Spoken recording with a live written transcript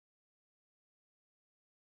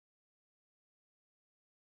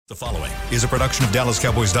The following is a production of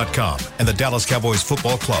DallasCowboys.com and the Dallas Cowboys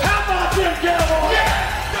Football Club. How about them Cowboys?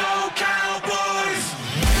 Yeah! Go Cowboys!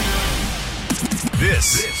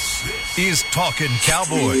 This is Talkin'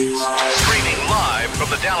 Cowboys. Streaming live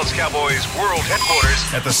from the Dallas Cowboys World Headquarters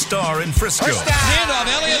at the Star in Frisco.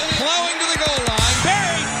 Handoff, Elliott plowing to the goal line.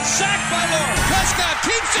 Barry, sacked by Lawrence. Prescott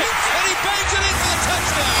keeps it, and he bangs it in for the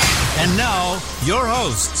touchdown. And now, your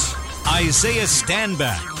hosts, Isaiah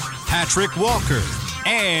Stanback, Patrick Walker,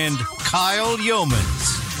 and Kyle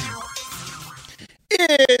Yeomans.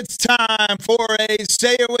 It's time for a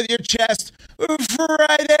Say It With Your Chest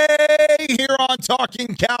Friday here on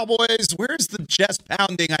Talking Cowboys. Where's the chest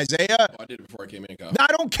pounding, Isaiah? Oh, I did it before I came in, Kyle. No, I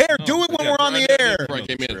don't care. Do it when we're on the air. Before I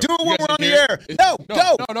came in. Do it when You guys we're on the didn't air. hear it?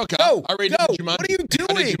 No, Kyle. I already did. Did you mind? What are you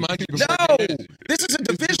doing? I did Jumanji before I came in. This is a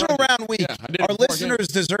divisional round week. Yeah, I did it Our before I came listeners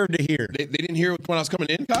deserve to hear. They didn't hear it when I was coming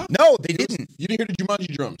in, Kyle? No, they didn't. You didn't hear the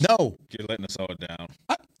Jumanji drums? No. You're letting us all down.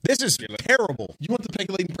 This is terrible. You want the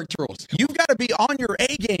pegulating pectorals? You've got to be on your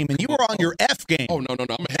A game, and you were on your F game. Oh, no. I'm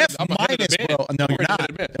ahead, F I'm ahead of minus, the band. bro. No, you're not.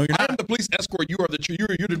 No, you're I not. am the police escort. You're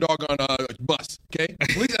the doggone bus, okay?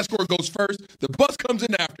 The police escort goes first. The bus comes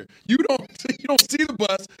in after. You don't see the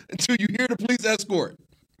bus until you hear the police escort.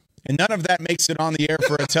 And none of that makes it on the air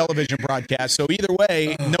for a television broadcast. So either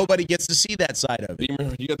way, nobody gets to see that side of it.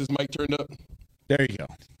 Beamer, you got this mic turned up? There you go.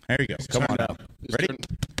 Come on up. Ready?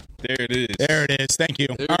 There it is. There it is. Thank you.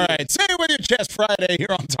 All right. Say it with your chest Friday here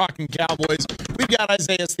on Talking Cowboys. We've got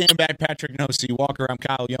Isaiah Stanback, Patrick Nosey, Walker. I'm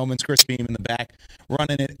Kyle Yeomans, Chris Beam in the back,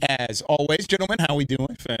 running it as always. Gentlemen, how we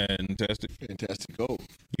doing? Fantastic. Go.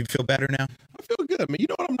 You feel better now? I feel good. You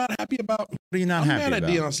know what I'm not happy about? What are you not I'm happy mad at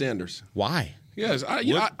about? Deion Sanders. Why? Yes, I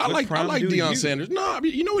What like crime do Deion you? Sanders. No,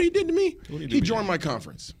 you know what he did to me? What did he do He to joined you? my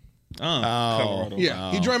conference. Colorado.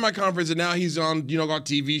 Yeah, he joined my conference, and now he's on, got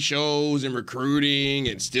TV shows and recruiting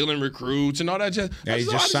and stealing recruits and all that. Yeah, he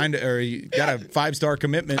just signed it, or he got a 5-star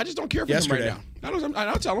commitment. I just don't care for yesterday. him right now.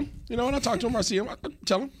 I'll tell him. When I talk to him, I see him. I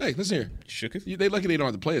tell him, hey, listen here. Shooketh? They lucky they don't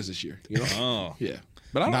have to play us this year. Oh. Yeah,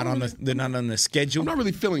 but They're not on the schedule. I'm not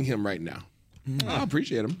really feeling him right now. I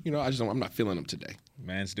appreciate him. I'm not feeling him today.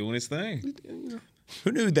 Man's doing his thing.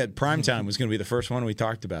 Who knew that primetime was going to be the first one we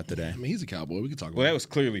talked about today? I mean, he's a Cowboy. We can talk about Well, that it. was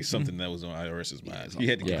clearly something that was on IRS's mind. He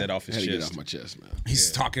had to get that off his Had to chest. get it off my chest, man. He's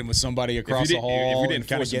talking with somebody across if the you hall. didn't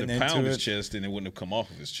kind of force him getting to pound into his it. chest, then it wouldn't have come off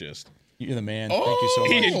of his chest. You're the man. Thank you so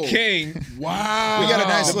much. Ian King. Wow. We got a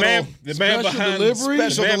nice The little man behind delivery?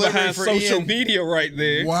 the Special man delivery behind for social Ian. media right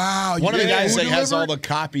there. Wow. One of the guys that food has all delivery? the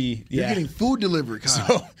copy. You're getting food delivery,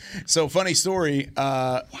 Kyle. So funny story.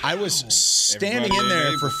 I was standing in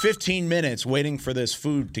there for 15 minutes waiting for this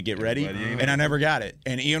food to get ready, and I never got it.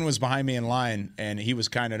 And Ian was behind me in line, and he was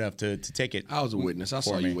kind enough to take it. I was a witness. I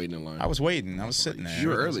saw you waiting in line. I was waiting. I was sitting there. You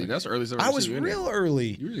were early. That's the earliest I've ever I was seen you in real there.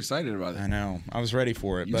 early. You were excited about it. I know. I was ready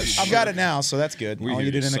for it, but You I've got it now, so that's good. We All hear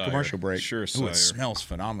you did you, in the sire. commercial break. Sure, Ooh, sire. it smells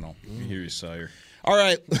phenomenal. You hear you, sire. All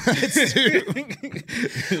right, let's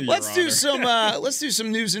do Honor.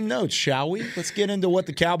 some news and notes, shall we? Let's get into what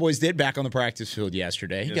the Cowboys did back on the practice field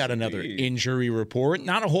yesterday. Yes, Got another indeed. injury report.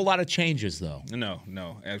 Not a whole lot of changes though. No.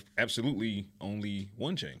 Absolutely only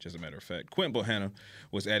one change, as a matter of fact. Quint Bohanna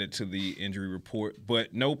was added to the injury report,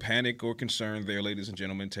 but no panic or concern there, ladies and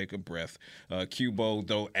gentlemen. Take a breath. Cubo,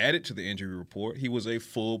 though added to the injury report, he was a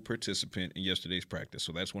full participant in yesterday's practice.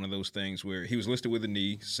 So that's one of those things where he was listed with a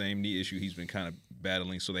knee, same knee issue he's been kind of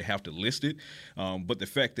battling, so they have to list it. But the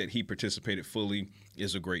fact that he participated fully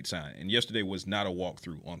is a great sign. And yesterday was not a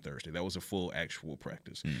walkthrough on Thursday. That was a full actual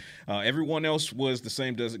practice. Everyone else was the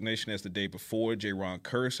same designation as the day before. J-Ron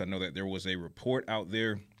Curse, I know that there was a report out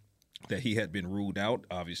there that he had been ruled out.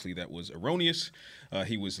 Obviously, that was erroneous.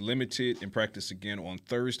 He was limited in practice again on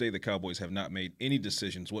Thursday. The Cowboys have not made any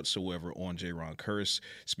decisions whatsoever on J-Ron Curse.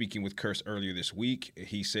 Speaking with Curse earlier this week,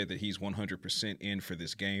 he said that he's 100% in for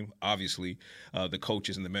this game. Obviously, the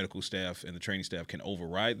coaches and the medical staff and the training staff can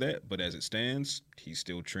override that, but as it stands, he's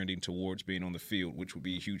still trending towards being on the field, which would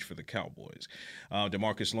be huge for the Cowboys.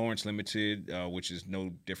 DeMarcus Lawrence limited, which is no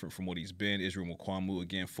different from what he's been. Israel Mukuamu,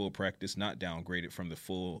 again, full practice, not downgraded from the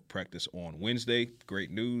full practice on Wednesday. Great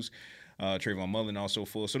news. Trayvon Mullen also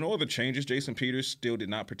full. So no other changes. Jason Peters still did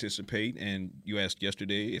not participate. And you asked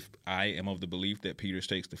yesterday if I am of the belief that Peters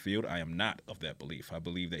takes the field. I am not of that belief. I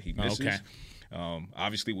believe that he misses. Okay.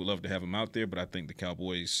 Obviously, we'd love to have him out there, but I think the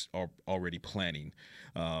Cowboys are already planning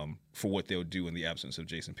for what they'll do in the absence of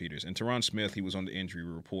Jason Peters. And Teron Smith, he was on the injury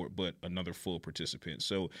report, but another full participant.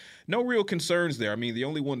 So no real concerns there. I mean, the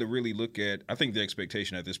only one to really look at, I think the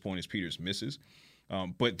expectation at this point is Peters misses.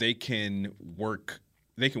 But they can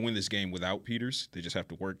win this game without Peters. They just have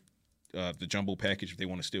to work the jumbo package if they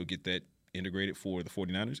want to still get that integrated for the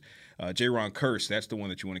 49ers. Jaron Kearse, that's the one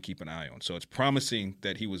that you want to keep an eye on. So it's promising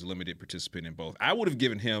that he was a limited participant in both. I would have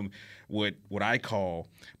given him what I call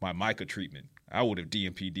my Micah treatment. I would have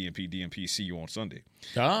DMP, see you on Sunday.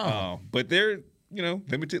 But they're,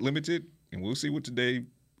 limited, and we'll see what today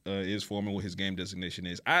is for him and what his game designation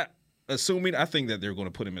is. I think that they're going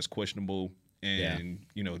to put him as questionable, and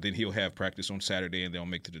then he'll have practice on Saturday, and they'll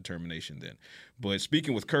make the determination then. But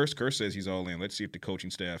speaking with Kearse says he's all in. Let's see if the coaching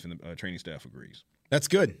staff and the training staff agrees. That's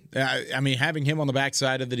good. I mean, having him on the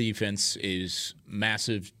backside of the defense is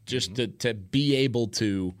massive, just to be able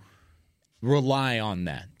to rely on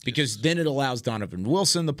that, because then it allows Donovan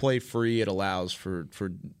Wilson to play free. It allows for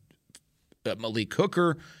Malik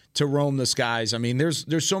Hooker to roam the skies. I mean,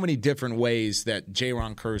 there's so many different ways that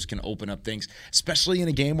Jaron Kearse can open up things, especially in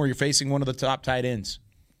a game where you're facing one of the top tight ends.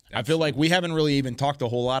 Absolutely. I feel like we haven't really even talked a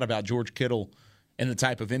whole lot about George Kittle and the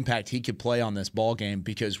type of impact he could play on this ball game,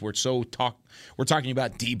 because we're talking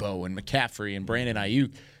about Debo and McCaffrey and Brandon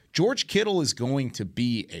Ayuk. George Kittle is going to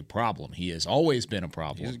be a problem. He has always been a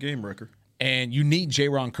problem. He's a game wrecker. And you need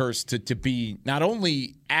Jaron Kearse to be not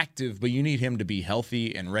only active, but you need him to be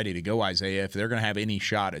healthy and ready to go, Isaiah, if they're going to have any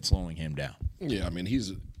shot at slowing him down. Yeah, I mean,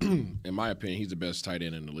 he's, in my opinion, he's the best tight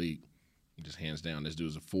end in the league. Just hands down. This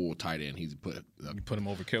dude's a full tight end. You put him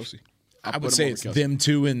over Kelsey. I would say it's them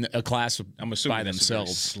two in a class I'm assuming by that's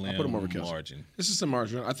themselves. Slim I put him over Kelsey. margin. This is some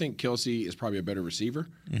margin. I think Kelsey is probably a better receiver,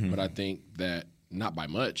 but I think that not by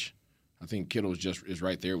much. I think Kittle is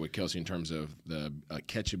right there with Kelsey in terms of the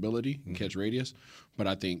catchability and catch radius, but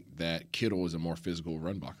I think that Kittle is a more physical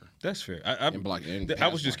run blocker. That's fair. I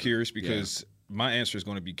was just curious because my answer is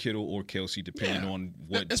going to be Kittle or Kelsey, depending on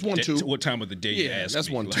what time of the day you ask that's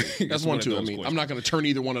me. One, too. That's one, too. I mean, I'm not going to turn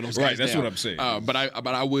either one of those guys right, that's down. what I'm saying. But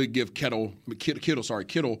I would give Kittle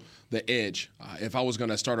the edge. If I was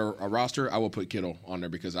going to start a roster, I would put Kittle on there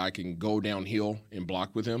because I can go downhill and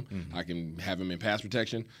block with him. I can have him in pass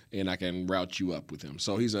protection, and I can route you up with him.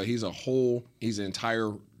 So he's an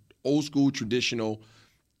entire old school traditional,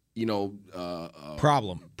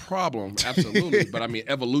 problem, absolutely. But I mean,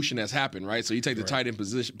 evolution has happened, right? So you take the tight end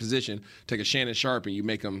position, take a Shannon Sharp, and you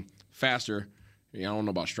make him faster. I don't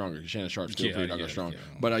know about stronger. Shannon Sharp's still pretty darn strong,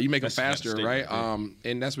 but you make him faster, right?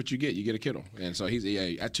 And that's what you get. You get a Kittle, and so he's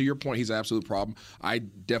to your point, he's an absolute problem. I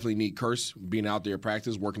definitely need Kearse being out there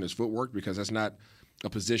practice, working his footwork, because that's not a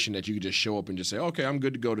position that you can just show up and just say, okay, I'm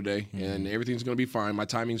good to go today, and everything's going to be fine. My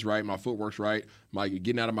timing's right, my footwork's right, my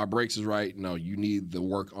getting out of my breaks is right. No, you need the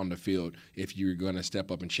work on the field if you're going to step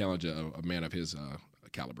up and challenge a man of his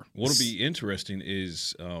caliber. What'll be interesting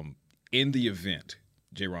is in the event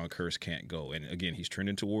Jaron Kearse can't go, and again, he's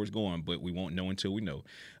trending towards going, but we won't know until we know.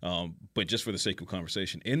 But just for the sake of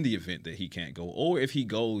conversation, in the event that he can't go, or if he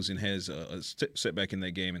goes and has a setback in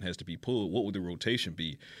that game and has to be pulled, what would the rotation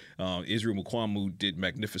be? Israel Mukuamu did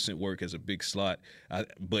magnificent work as a big slot,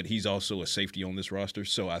 but he's also a safety on this roster,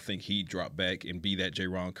 so I think he'd drop back and be that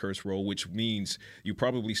Jaron Kearse role, which means you're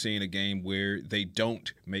probably seeing a game where they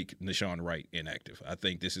don't make Nahshon Wright inactive. I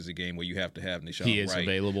think this is a game where you have to have Nahshon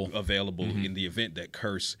Wright available in the event that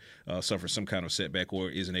Kearse suffers some kind of setback or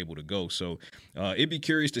isn't able to go. So it'd be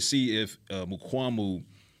curious to see if Mukuamu,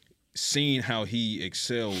 seeing how he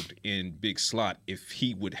excelled in big slot, if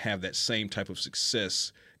he would have that same type of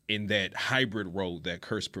success in that hybrid role that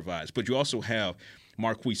Kearse provides. But you also have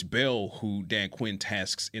Marquise Bell, who Dan Quinn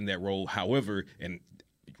tasks in that role. However, and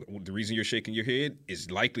the reason you're shaking your head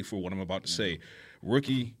is likely for what I'm about to say.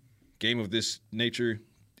 Rookie game of this nature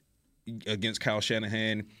against Kyle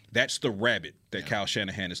Shanahan, that's the rabbit that Kyle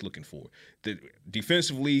Shanahan is looking for.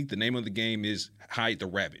 Defensively, the name of the game is hide the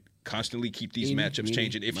rabbit. Constantly keep these matchups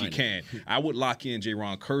changing if you can. I would lock in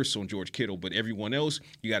Jaron Kearse on George Kittle, but everyone else,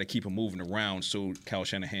 you got to keep them moving around so Kyle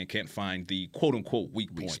Shanahan can't find the quote-unquote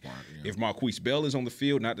weak point. Spot, If Marquise Bell is on the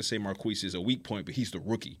field, not to say Marquise is a weak point, but he's the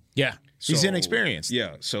rookie. Yeah, he's inexperienced.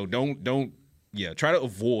 Yeah, so don't try to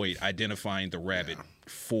avoid identifying the rabbit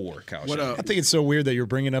for Kyle Shanahan. I think it's so weird that you're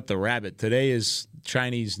bringing up the rabbit. Today is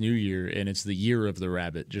Chinese New Year, and it's the year of the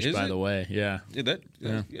rabbit, the way. Yeah.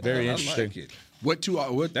 Very interesting. Like it.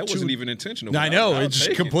 That wasn't even intentional. I know. It's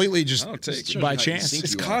completely just by chance.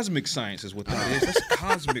 It's cosmic science is what that is. That's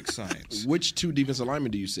cosmic science. Which two defensive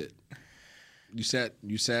linemen do you sit? You sat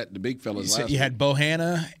the big fellas last week. You had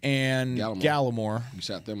Bohanna and Gallimore. You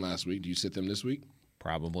sat them last week. Do you sit them this week?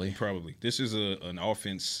 Probably. This is an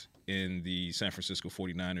offense in the San Francisco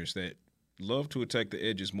 49ers that love to attack the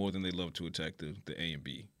edges more than they love to attack the A and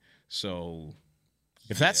B. So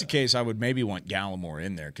if that's the case, I would maybe want Gallimore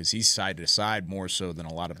in there because he's side to side more so than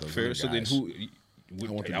a lot of those other guys. So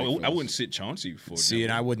then I wouldn't sit Chauncey for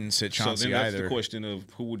and I wouldn't sit Chauncey either. So then that's the question of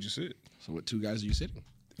who would you sit? So what two guys are you sitting?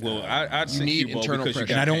 Well, I'd say need Cubo internal because you pressure.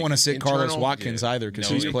 got And I don't want to sit Carlos Internal- Watkins either because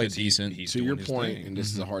he's played because decent. he's To doing your his point, thing. and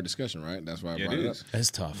this is a hard discussion, right? That's why I Yeah, brought it it is. up.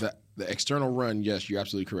 That's tough. The external run, yes, you're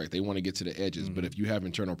absolutely correct. They want to get to the edges, but if you have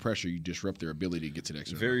internal pressure, you disrupt their ability to get to the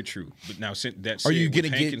external. Very true. But now, since that Are said, you with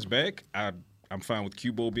gonna Hankins back, I'm fine with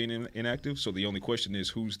Cubo being inactive. So the only question is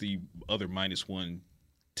who's the other -1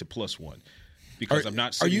 to +1? Because I'm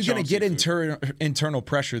not. Are you going to get internal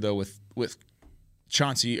pressure though with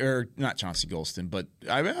Chauncey or not Chauncey Golston, but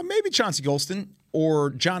maybe Chauncey Golston or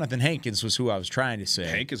Jonathan Hankins was who I was trying to say.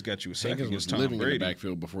 Hankins got you a sack Hankins against was Tom living Brady, in the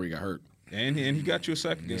backfield before he got hurt. and he got you a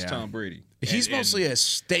sack against Yeah. Tom Brady. He's And- mostly a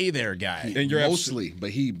stay there guy. and you're Mostly, but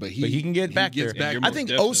he can get back there. back. You're I most think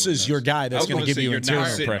definitely Osa's not. your guy that's I was going to gonna give say you you're internal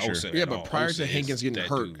not sitting pressure. Osa Yeah, at but all. prior Osa to Hankins is getting that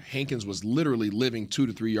hurt, dude. Hankins was literally living 2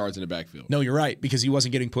 to 3 yards in the backfield. No, you're right because he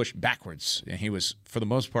wasn't getting pushed backwards, and he was for the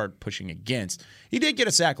most part pushing against. He did get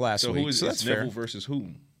a sack last So week, who is so that's Neville fair. versus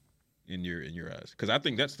whom in your eyes? Because I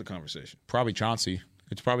think that's the conversation. Probably Chauncey.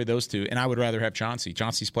 It's probably those two, and I would rather have Chauncey.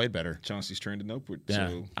 Chauncey's played better. Chauncey's trending upward. Yeah,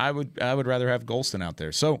 So I would rather have Golston out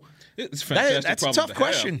there. So it's a fantastic that's a problem tough to have.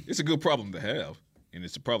 question. It's a good problem to have, and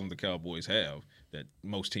it's a problem the Cowboys have that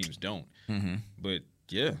most teams don't. Mm-hmm. But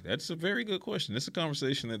yeah, that's a very good question. It's a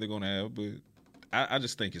conversation that they're going to have, but I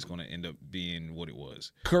just think it's going to end up being what it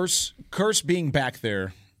was. Curse being back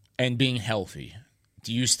there and being healthy.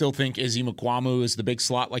 Do you still think Izzy Mukwamu is the big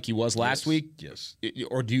slot like he was last week? Yes.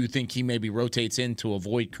 Or do you think he maybe rotates in to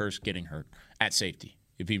avoid Curse getting hurt at safety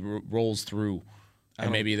if he rolls through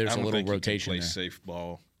and maybe there's a little rotation play there. safe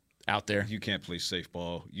ball out there? You can't play safe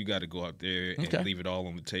ball. You got to go out there and leave it all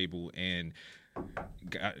on the table, and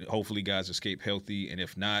hopefully guys escape healthy, and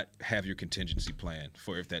if not, have your contingency plan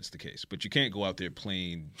for if that's the case. But you can't go out there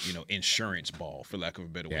playing, insurance ball, for lack of a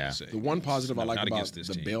better way to say. The one positive I like not about against this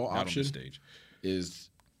the team, Bell not on option this stage. is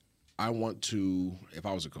I want to, if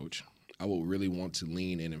I was a coach, I would really want to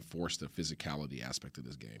lean in and force the physicality aspect of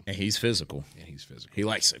this game. And he's physical. And he's physical. He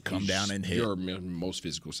likes to come down and hit. Your most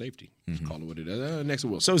physical safety. Just call it what it is. Next to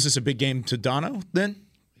Wilson. So is this a big game to Dono then?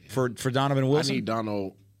 For Donovan Wilson?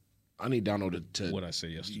 I need Dono to What I say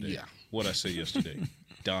yesterday. Yeah. What I say yesterday.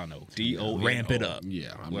 Dono. D-O-N-O. Ramp it up.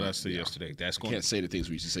 Yeah. What I say yesterday. That's I going can't say the things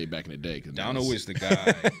we used to say back in the day. Dono is the guy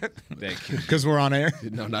that can. Because we're on air?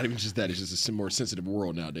 No, not even just that. It's just a more sensitive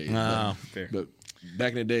world nowadays. Oh, fair. But back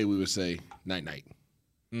in the day, we would say night-night.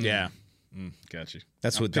 Yeah. Got you.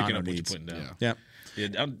 That's I'm what picking Dono up what needs. you're putting down. Yeah.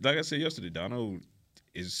 Yeah, like I said yesterday, Dono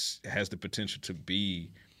has the potential to be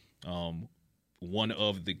one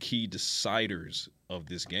of the key deciders of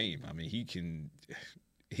this game. I mean,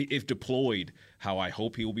 if deployed how I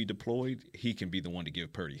hope he will be deployed, he can be the one to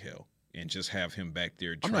give Purdy hell and just have him back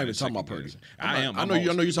there. I'm not even talking about Purdy. I know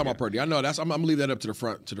you're talking about Purdy. I know that's. I'm gonna leave that up to the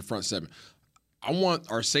front seven. I want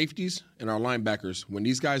our safeties and our linebackers, when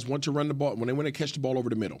these guys want to run the ball, when they want to catch the ball over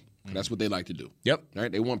the middle, that's what they like to do. Yep.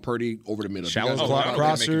 Right? They want Purdy over the middle. Shallow You guys-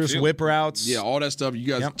 crossers, whip routes. Yeah, all that stuff. You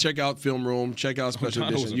guys Yep. check out film room, check out special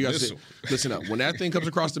Dono was edition. a You guys missile. listen up. When that thing comes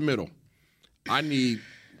across the middle,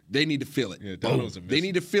 they need to feel it. Yeah, Dono was a They missile.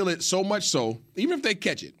 need to feel it so much so, even if they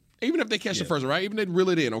catch it, even if they catch the first one, right? Even if they reel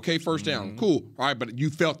it in, okay, first down, cool. All right, but you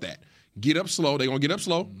felt that. Get up slow. They're gonna get up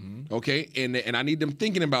slow. Okay, and I need them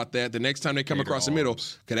thinking about that the next time they come Gator across the middle,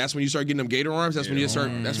 arms. because that's when you start getting them gator arms. That's when you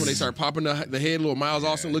start. That's when they start popping the head, little Miles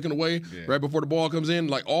Austin looking away right before the ball comes in,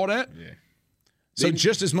 like all that. Yeah. So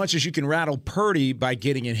just as much as you can rattle Purdy by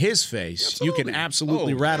getting in his face, you can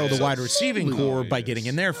absolutely rattle the wide receiving core by getting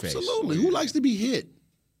in their face. Absolutely. Who likes to be hit?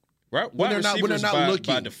 Right, When wide they're not receivers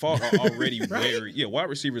looking. by default are already wary. Yeah, wide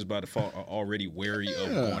receivers by default are already wary of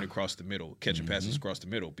going across the middle, catching passes across the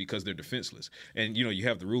middle because they're defenseless. And you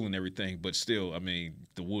have the rule and everything, but still, I mean,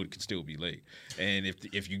 the wood can still be laid. And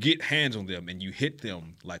if you get hands on them and you hit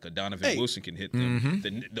them like a Donovan Wilson can hit them,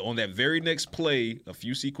 then on that very next play, a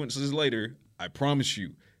few sequences later, I promise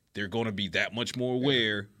you, they're going to be that much more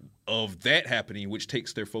aware of that happening, which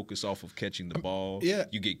takes their focus off of catching the ball. Yeah.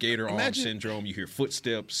 You get gator arm Imagine- syndrome. You hear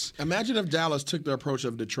footsteps. Imagine if Dallas took the approach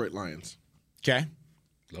of Detroit Lions. Okay.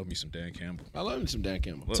 Love me some Dan Campbell. I love some Dan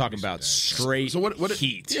Campbell. Talking about straight So what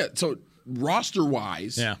heat. Yeah. So roster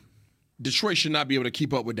wise, Yeah. Detroit should not be able to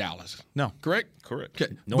keep up with Dallas. No. Correct. Correct.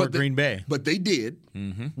 Okay. Nor But Green Bay. But they did.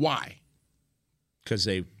 Why? Because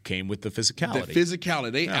they came with the The physicality.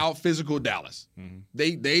 physicality. They out physical Dallas.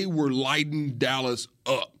 They were lighting Dallas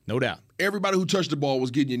up. No doubt. Everybody who touched the ball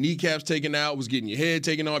was getting your kneecaps taken out, was getting your head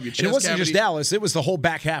taken off, your chest And it wasn't cavity. just Dallas; it was the whole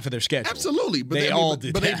back half of their schedule. Absolutely, but They all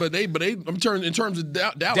did that. But they. I'm turning in terms of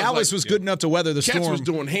Dallas. Dallas like, was good enough to weather the Cats storm. was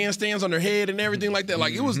doing handstands on their head and everything like that.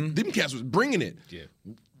 Like it was, them cats was bringing it. Yeah.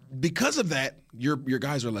 Because of that, your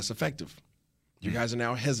guys are less effective. Your guys are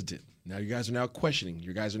now hesitant. Now you guys are now questioning.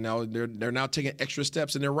 You guys are now they're now taking extra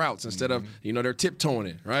steps in their routes instead of they're tiptoeing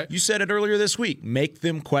it, right? You said it earlier this week. Make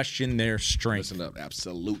them question their strength. Listen up,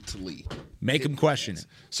 absolutely. Make them question it.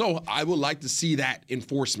 So I would like to see that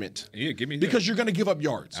enforcement. Yeah, give me that. Because you're going to give up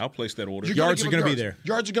yards. I'll place that order. Yards are going to be there.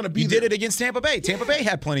 Yards are going to be there. there. You did it against Tampa Bay. Tampa Bay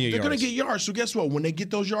had plenty of yards. They're going to get yards. So guess what? When they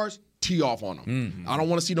get those yards, tee off on them. Mm-hmm. I don't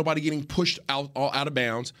want to see nobody getting pushed out of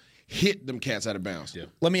bounds. Hit them cats out of bounds. Yeah.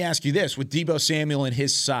 Let me ask you this. With Deebo Samuel and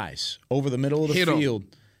his size over the middle of the field,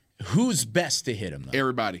 who's best to hit him, though?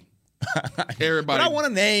 Everybody. Everybody. But I want a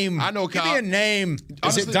name. I know, Give Kyle. me a name.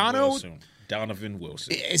 Honestly, is it Dono? Donovan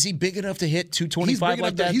Wilson. Is he big enough to hit 225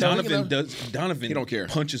 like that? Donovan he don't care.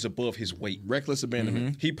 Punches above his weight. Reckless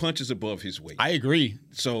abandonment. He punches above his weight. I agree.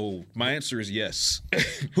 So my answer is yes.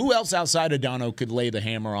 Who else outside of Dono could lay the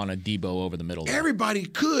hammer on a Deebo over the middle? Everybody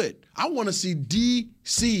could. I want to see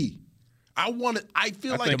DC. I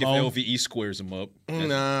feel like if LVE squares him up.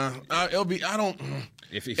 Nah, LVE. I don't.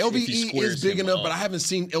 If LVE is big enough, but I haven't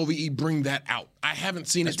seen LVE bring that out. I haven't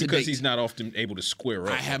seen it to because date. he's not often able to square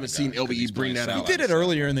up. I haven't seen LVE bring that out. He did it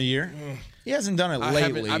earlier in the year. He hasn't done it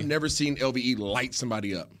lately. I've never seen LVE light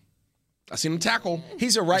somebody up. I've seen him tackle.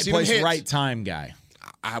 He's a right place, right time guy.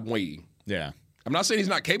 I'm waiting. Yeah. I'm not saying he's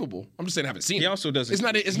not capable. I'm just saying I haven't seen it. He also doesn't.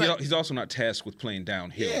 He's also not tasked with playing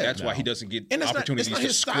downhill. Yeah, That's why he doesn't get and opportunities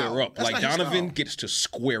to square up. That's like Donovan gets to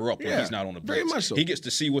square up when he's not on the blitz. Very much so. He gets to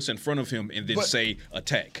see what's in front of him and then say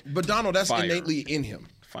attack. But Donald, that's Fire. innately in him.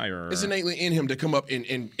 Fire. It's innately in him to come up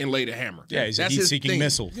and lay the hammer. Yeah, he's a that's heat-seeking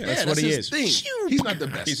missile. Yeah, that's what he his is. Thing. He's not the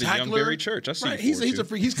best He's a tackler. young Barry Church. I see. Right. He's a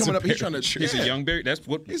freak. He's coming up. He's trying to. He's a young Barry. That's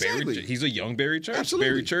what exactly. Barry. He's a young Barry Church. Absolutely.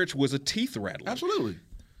 Barry Church was a teeth rattler. Absolutely.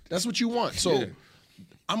 That's what you want. So.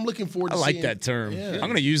 I'm looking forward to seeing. I like that term. Yeah. I'm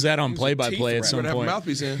going to use that on play-by-play at some point. Have a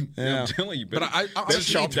mouthpiece in. Yeah. I'm telling you, but I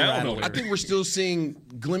think we're still seeing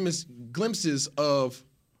glimpses of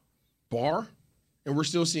Barr, and we're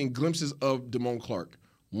still seeing glimpses of Damone Clark.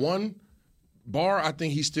 Barr, I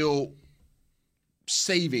think he's still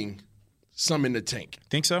saving some in the tank.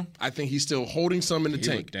 Think so? I think he's still holding some in the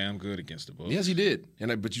tank. He looked damn good against the Bucs. Yes, he did.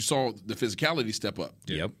 But you saw the physicality step up.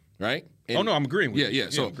 Yep. Right? And, I'm agreeing with you. Yeah.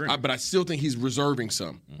 So, but I still think he's reserving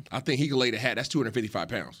some. I think he can lay the hat. That's 255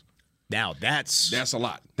 pounds. Now that's a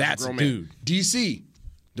lot. That's a dude. DC,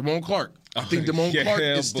 Damone Clark. I think Damone Clark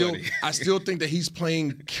is still. I still think that he's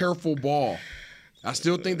playing careful ball. I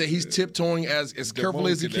still think that he's tiptoeing as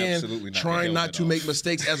carefully as he can, trying not to make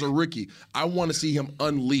mistakes as a rookie. I want to see him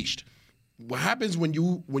unleashed. What happens when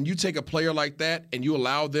you take a player like that and you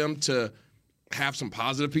allow them to have some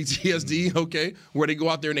positive PTSD, okay, where they go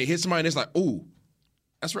out there and they hit somebody and it's like, ooh,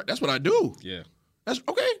 that's right, that's what I do. Yeah. That's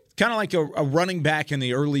okay. Kind of like a running back in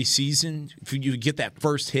the early season. If you get that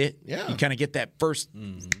first hit, you kind of get that first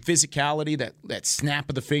physicality, that snap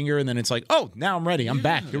of the finger, and then it's like, oh, now I'm ready. I'm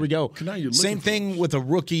back. Here we go. Same thing with a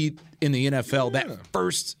rookie in the NFL. That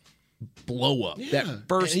first blow up, that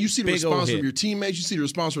first and you see the big response hit from your teammates. You see the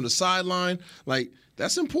response from the sideline. Like,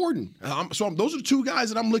 that's important. Those are the two guys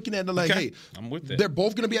that I'm looking at. They're like, hey, I'm with that. They're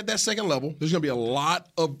both going to be at that second level. There's going to be a lot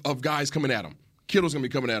of guys coming at them. Kittle's going to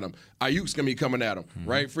be coming at him. Ayuk's going to be coming at him,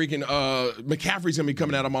 right? Freaking McCaffrey's going to be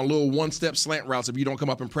coming at him on little one-step slant routes if you don't come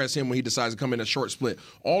up and press him when he decides to come in a short split.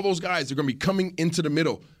 All those guys are going to be coming into the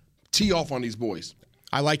middle. Tee off on these boys.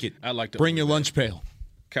 I like it. I like to bring your lunch pail.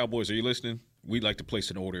 Cowboys, are you listening? We'd like to place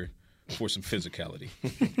an order for some physicality.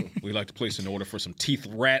 We'd like to place an order for some teeth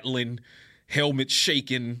rattling, helmet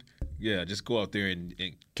shaking. Yeah, just go out there and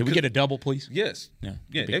can we get a double, please? Yes. Yeah.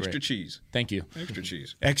 Extra cheese. Thank you. Extra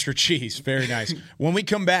cheese. Extra cheese. Very nice. When we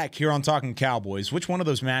come back here on Talking Cowboys, which one of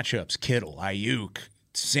those matchups, Kittle, Ayuk,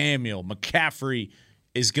 Samuel, McCaffrey,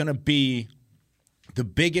 is going to be the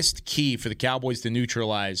biggest key for the Cowboys to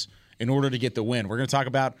neutralize in order to get the win? We're going to talk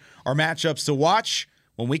about our matchups to watch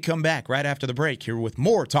when we come back right after the break here with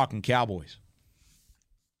more Talking Cowboys.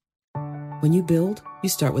 When you build, you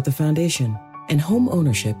start with the foundation. And home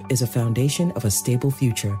ownership is a foundation of a stable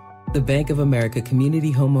future. The Bank of America Community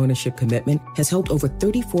Home Ownership Commitment has helped over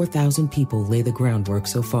 34,000 people lay the groundwork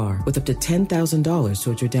so far, with up to $10,000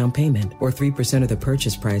 towards your down payment or 3% of the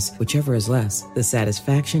purchase price, whichever is less. The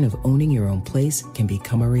satisfaction of owning your own place can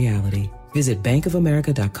become a reality. Visit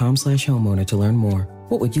bankofamerica.com/homeowner to learn more.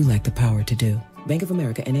 What would you like the power to do? Bank of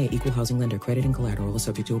America N.A. Equal Housing Lender. Credit and collateral is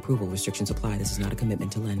subject to approval. Restrictions apply. This is not a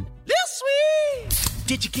commitment to lend. Lil Sweet!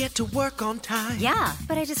 Did you get to work on time? Yeah,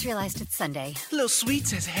 but I just realized it's Sunday. Lil Sweet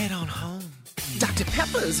says head on home. Dr.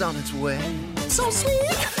 Pepper's on its way. So sweet,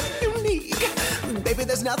 unique. Baby,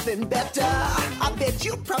 there's nothing better. I bet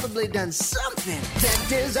you've probably done something that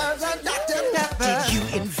deserves a Dr. Pepper. Did you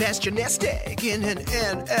invest your nest egg in an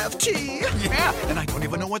NFT? Yeah, and I don't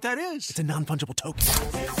even know what that is. It's a non-fungible token.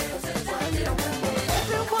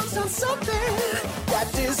 Everyone's on something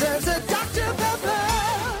that deserves a Dr. Pepper.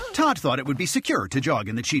 Todd thought it would be secure to jog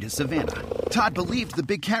in the cheetah savanna. Todd believed the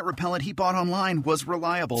big cat repellent he bought online was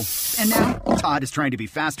reliable. And now, Todd is trying to be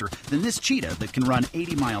faster than this cheetah that can run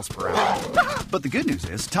 80 miles per hour. But the good news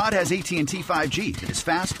is, Todd has AT&T 5G that is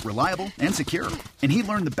fast, reliable, and secure. And he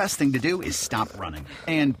learned the best thing to do is stop running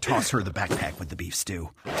and toss her the backpack with the beef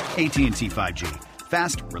stew. AT&T 5G.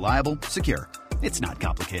 Fast, reliable, secure. It's not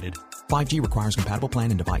complicated. 5G requires compatible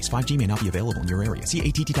plan and device. 5G may not be available in your area. See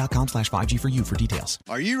att.com/5G for you for details.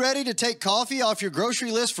 Are you ready to take coffee off your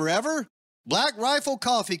grocery list forever? Black Rifle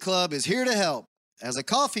Coffee Club is here to help. As a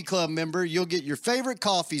coffee club member, you'll get your favorite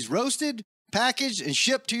coffees roasted, packaged, and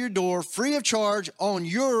shipped to your door free of charge on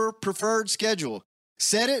your preferred schedule.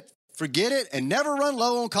 Set it, forget it, and never run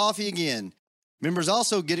low on coffee again. Members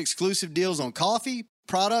also get exclusive deals on coffee,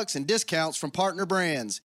 products, and discounts from partner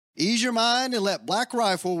brands. Ease your mind and let Black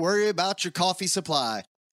Rifle worry about your coffee supply.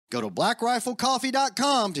 Go to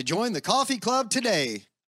blackriflecoffee.com to join the coffee club today.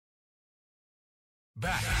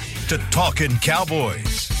 Back to Talking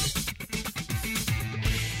Cowboys.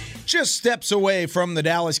 Just steps away from the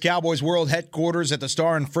Dallas Cowboys World Headquarters at the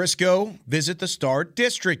Star in Frisco, visit the Star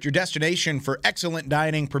District, your destination for excellent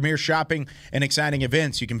dining, premier shopping, and exciting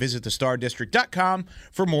events. You can visit thestardistrict.com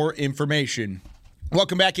for more information.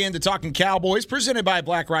 Welcome back into Talking Cowboys, presented by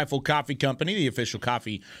Black Rifle Coffee Company, the official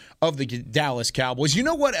coffee of the Dallas Cowboys. You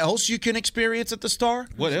know what else you can experience at the Star?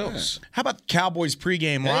 What else? How about Cowboys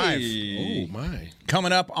pregame live? Oh, my.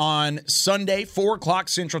 Coming up on Sunday, 4 o'clock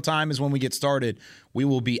Central Time is when we get started. We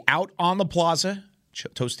will be out on the plaza,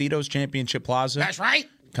 Tostitos Championship Plaza. That's right.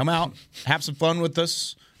 Come out, have some fun with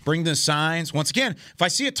us. Bring the signs. Once again, if I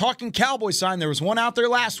see a Talking Cowboy sign, there was one out there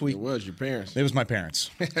last week. It was your parents. It was my parents.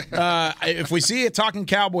 If we see a Talking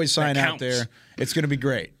Cowboy sign out there, it's going to be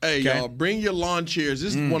great. Hey, y'all, bring your lawn chairs.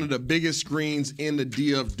 This is one of the biggest screens in the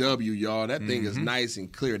DFW, y'all. That thing is nice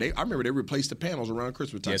and clear. I remember they replaced the panels around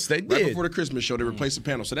Christmas time. Yes, they did. Right before the Christmas show, they replaced the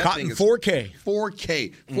panels. So that Cotton thing is 4K.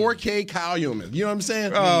 4K Kyle Yeoman. You know what I'm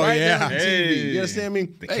saying? Oh, right yeah. There on TV. You understand me?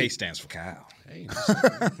 The K stands for Kyle. Hey,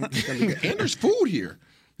 and there's food here.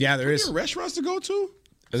 Yeah, there is. Are there restaurants to go to?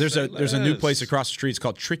 There's a new place across the street. It's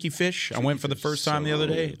called Tricky Fish. I went for the first time the other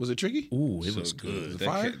day. Was it tricky? Ooh, it was good.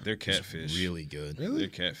 Their catfish. Really good. Their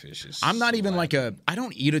catfish is I'm not even like I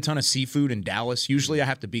don't eat a ton of seafood in Dallas. Usually I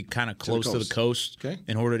have to be kind of close to the coast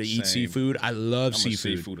in order to eat seafood. I love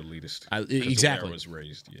seafood. I'm a seafood elitist. Exactly. I was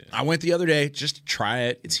raised, yeah. I went the other day just to try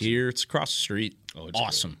it. It's here. It's across the street. Oh, it's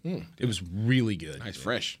awesome. It was really good. Nice,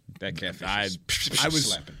 fresh. That catfish I was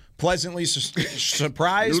slapping. Pleasantly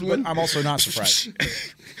surprised, but I'm also not surprised.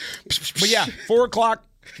 But yeah, 4 o'clock,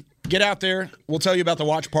 get out there. We'll tell you about the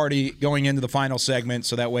watch party going into the final segment,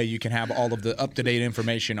 so that way you can have all of the up-to-date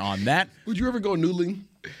information on that. Would you ever go noodling?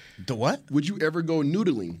 The what? Would you ever go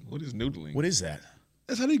noodling? What is noodling? What is that?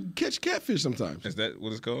 That's how they catch catfish sometimes. Is that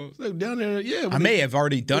what it's called? Like down there, yeah. I may have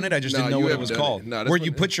already done it. I just didn't know what it was called. Where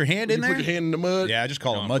you put your hand in there? You put your hand in the mud? Yeah, I just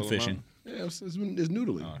call it mud fishing. Yeah, it's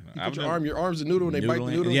noodling. You put your arm's a noodle, and they bite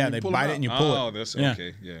the noodle. Yeah, and they pull bite it and you pull it. Oh, that's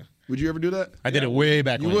okay. Yeah. Would you ever do that? I did it way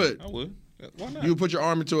back when. You would. I would. Why not? You would put your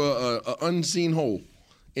arm into a unseen hole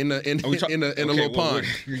in a little pond.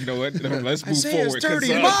 You know what? Let's move say forward. It's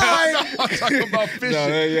dirty. I'm talking about fishing.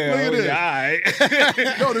 Look at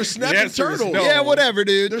this. No, they're snapping turtles. Yeah, whatever,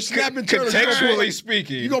 dude. They're snapping turtles. Contextually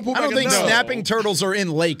speaking, you gonna pull I back don't think a snapping turtles are in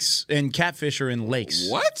lakes and catfish are in lakes.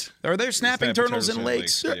 What? Are there snapping turtles in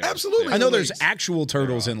lakes? They're absolutely. I know in there's lakes. actual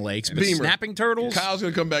turtles in lakes, but Beamer. snapping turtles? Kyle's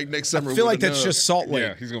gonna come back next summer. I feel with like that's just Salt Lake.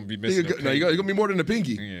 Yeah, he's gonna be missing. No, you're gonna be more than a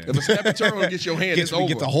pinky. Yeah. If a snapping turtle gets your hand, it's over.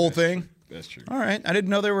 Get the whole thing. That's true. All right, I didn't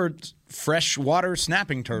know there were freshwater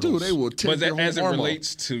snapping turtles. Dude, they will take your whole as it arm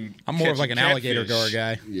relates to, I'm more of like an alligator gar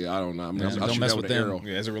guy. Yeah, I don't know. Don't mess with them.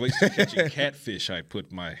 Yeah, as it relates to catching catfish, I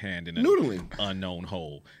put my hand in an Noodling. unknown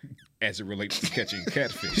hole. As it relates to catching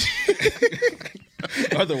catfish,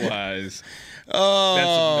 otherwise, that's a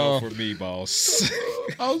no for me, boss.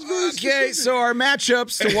 Okay, so our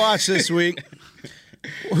matchups to watch this week.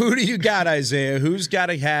 Who do you got, Isaiah? Who's got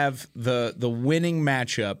to have the winning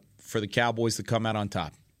matchup for the Cowboys to come out on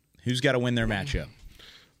top? Who's got to win their matchup?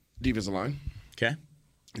 Defensive line. Okay.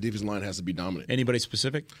 The defensive line has to be dominant. Anybody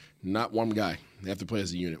specific? Not one guy. They have to play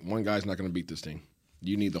as a unit. One guy's not going to beat this team.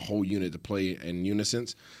 You need the whole unit to play in unison.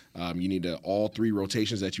 You need all three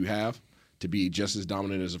rotations that you have to be just as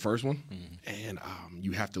dominant as the first one. And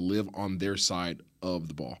you have to live on their side of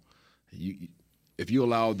the ball. If you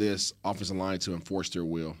allow this offensive line to enforce their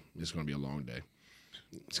will, it's going to be a long day.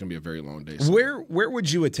 It's going to be a very long day. So Where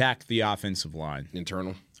would you attack the offensive line?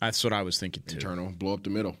 internal. That's what I was thinking too. Internal. Blow up the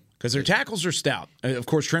middle. Because their tackles are stout. Of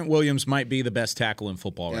course, Trent Williams might be the best tackle in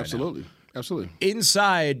football right Absolutely. now. Absolutely.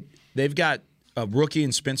 Inside, they've got a rookie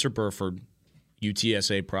in Spencer Burford,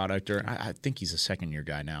 UTSA product, or I think he's a second-year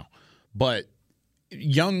guy now. But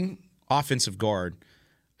young offensive guard,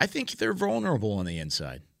 I think they're vulnerable on the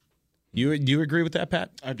inside. Do you agree with that,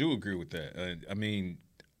 Pat? I do agree with that. I mean,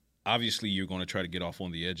 obviously you're going to try to get off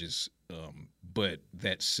on the edges, but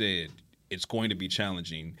that said, it's going to be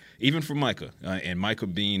challenging, even for Micah. And Micah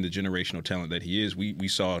being the generational talent that he is, we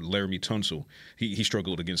saw Laramie Tunsil. He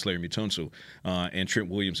struggled against Laramie Tunsil. And Trent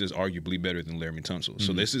Williams is arguably better than Laramie Tunsil.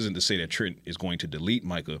 So this isn't to say that Trent is going to delete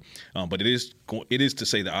Micah, but it is to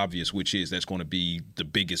say the obvious, which is that's going to be the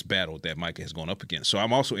biggest battle that Micah has gone up against. So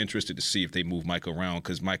I'm also interested to see if they move Micah around,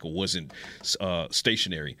 because Micah wasn't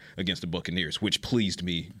stationary against the Buccaneers, which pleased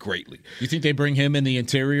me greatly. You think they bring him in the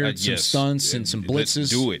interior, some yes. stunts and some blitzes? Let's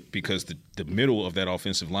do it, because the middle of that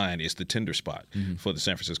offensive line is the tender spot for the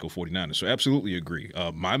San Francisco 49ers. So absolutely agree.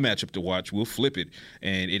 My matchup to watch, we'll flip it,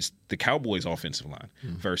 and it's the Cowboys offensive line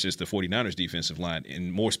versus the 49ers defensive line,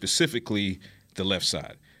 and more specifically the left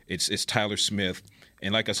side. It's Tyler Smith,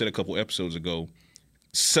 and like I said a couple episodes ago,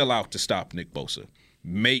 sell out to stop Nick Bosa.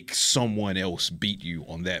 Make someone else beat you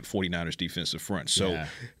on that 49ers defensive front. So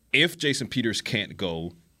if Jason Peters can't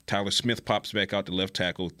go, Tyler Smith pops back out to left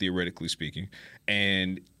tackle, theoretically speaking,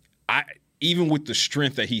 and even with the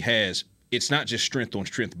strength that he has, it's not just strength on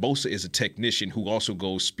strength. Bosa is a technician who also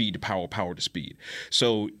goes speed to power, power to speed.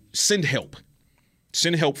 So send help.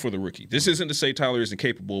 Send help for the rookie. This isn't to say Tyler isn't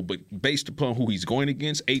capable, but based upon who he's going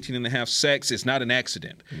against, 18.5 sacks, it's not an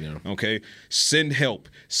accident. Yeah. Okay? Send help.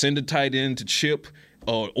 Send a tight end to chip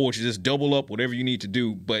or to just double up, whatever you need to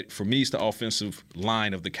do. But for me, it's the offensive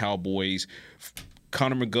line of the Cowboys.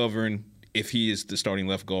 Connor McGovern, if he is the starting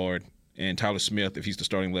left guard, and Tyler Smith, if he's the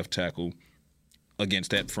starting left tackle,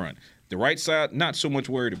 against that front. The right side, not so much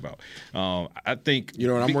worried about. I think. You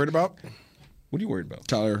know what I'm worried about? What are you worried about?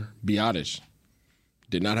 Tyler Biadasz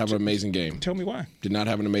did not have an amazing game. Tell me why. Did not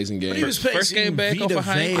have an amazing game. He was first game back off a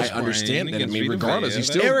high. I understand that. I mean, regardless, he's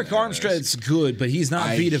still Eric Armstead's good, but he's not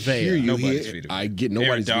Vita Vea. Nobody's Vita Vea. I get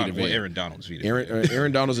nobody's Vita Vea. Aaron Donald's Vita Vea.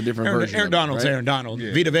 Aaron Donald's a different version. Aaron Donald's Aaron Donald.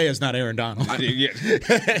 Yeah. Vita Vea is not Aaron Donald.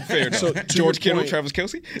 Fair enough. So, George Kittle, Travis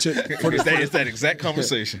Kelce. It's that exact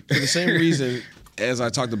conversation. For the same reason as I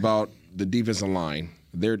talked about the defensive line,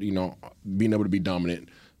 they're being able to be dominant.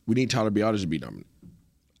 We need Tyler Biadasz to be dominant.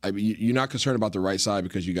 I mean, you're not concerned about the right side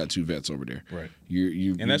because you got two vets over there. Right.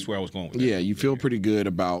 And that's where I was going with that. Yeah, you feel pretty good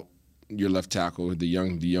about your left tackle, the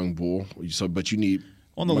young bull. But you need.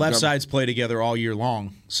 On the left sides play together all year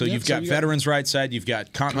long. So you've got veterans right side, you've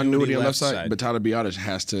got continuity on left side. But Tyler Biadasz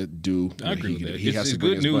has to do. I agree with that. It's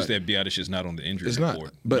good news that Biadasz is not on the injury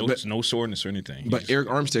report. But no soreness or anything. But Eric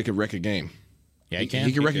Armstead can wreck a game. Yeah, he can.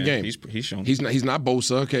 He can wreck a game. He's shown. He's not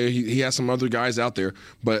Bosa. Okay, he has some other guys out there,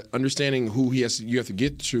 but understanding who you have to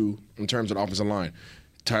get to in terms of the offensive line.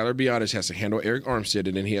 Tyler Biadasz has to handle Eric Armstead,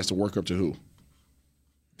 and then he has to work up to who?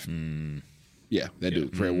 Yeah, that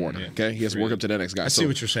dude, Fred Warner. Yeah. Okay, he has to work up to that next guy. I see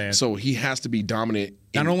what you're saying. So he has to be dominant.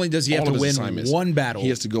 Not only does he have to win one battle, he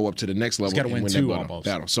has to go up to the next level. He's got to win two almost.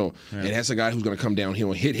 Battle. So it has a guy who's going to come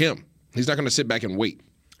downhill and hit him. He's not going to sit back and wait.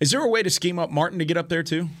 Is there a way to scheme up Martin to get up there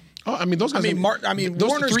too? Oh, I mean, those guys.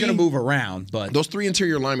 Warner's going to move around, but those three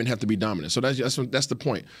interior linemen have to be dominant. So that's the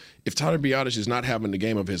point. If Tyler Biadasz is not having the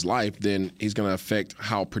game of his life, then he's going to affect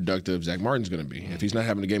how productive Zach Martin's going to be. If he's not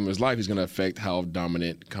having the game of his life, he's going to affect how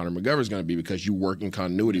dominant Connor McGovern's going to be because you work in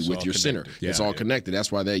continuity with your center. It's all connected.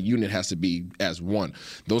 That's why that unit has to be as one.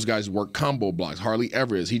 Those guys work combo blocks. Harley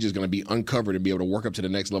Everett, he's just going to be uncovered and be able to work up to the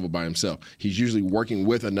next level by himself. He's usually working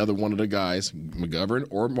with another one of the guys, McGovern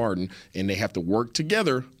or Martin, and they have to work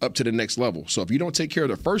together up to the next level. So if you don't take care of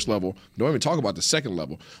the first level, don't even talk about the second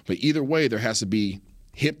level. But either way, there has to be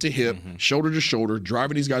hip to hip, shoulder to shoulder,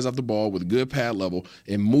 driving these guys off the ball with good pad level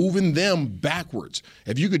and moving them backwards.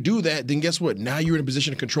 If you could do that, then guess what? Now you're in a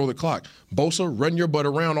position to control the clock. Bosa, run your butt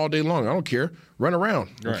around all day long. I don't care. Run around,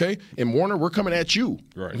 okay? And Warner, we're coming at you.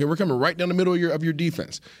 Right. Okay, we're coming right down the middle of your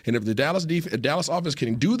defense. And if the Dallas offense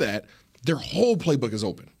can do that, their whole playbook is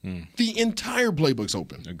open. The entire playbook's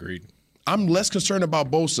open. Agreed. I'm less concerned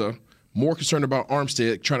about Bosa, more concerned about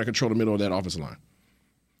Armstead trying to control the middle of that offensive line.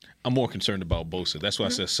 I'm more concerned about Bosa. That's why I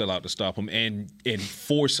said sell out to stop him and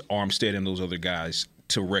force Armstead and those other guys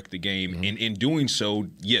to wreck the game. And in doing so,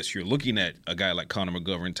 yes, you're looking at a guy like Connor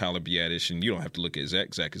McGovern, Tyler Biadasz, and you don't have to look at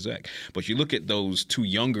Zach. But you look at those two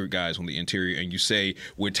younger guys on the interior and you say,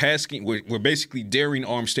 we're basically daring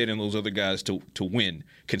Armstead and those other guys to win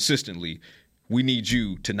consistently. We need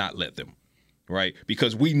you to not let them. Right?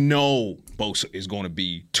 Because we know Bosa is going to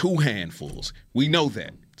be two handfuls. We know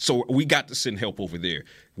that. So we got to send help over there.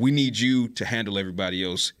 We need you to handle everybody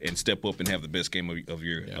else and step up and have the best game of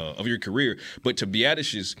your career. But to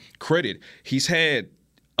Biadasz's credit, he's had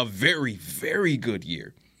a very, very good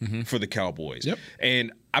year for the Cowboys. Yep.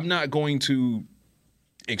 And I'm not going to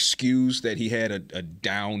excuse that he had a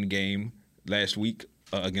down game last week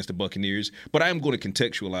against the Buccaneers, but I am going to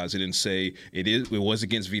contextualize it and say it was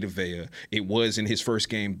against Vita Vea. It was in his first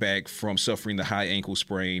game back from suffering the high ankle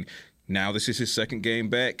sprain. Now this is his second game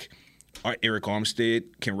back. Eric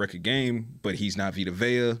Armstead can wreck a game, but he's not Vita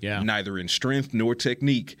Vea, neither in strength nor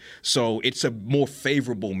technique. So it's a more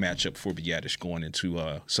favorable matchup for Biadasz going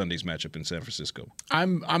into Sunday's matchup in San Francisco.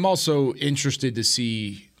 I'm also interested to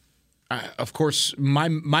see. Of course, my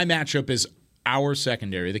matchup is our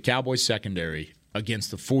secondary, the Cowboys secondary,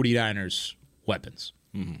 against the 49ers weapons.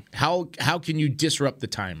 Mm-hmm. How can you disrupt the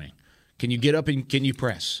timing? Can you get up and can you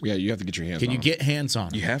press? Yeah, you have to get your hands on Can you get hands on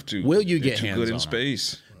them? You have to. Will you They're get too hands good on in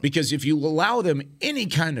space. Them? Because if you allow them any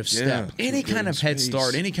kind of step, any kind of head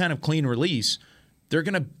start, any kind of clean release, they're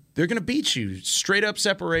gonna beat you. Straight up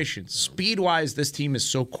separation. Speed-wise, this team is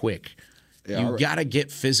so quick. You got to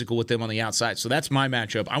get physical with them on the outside. So that's my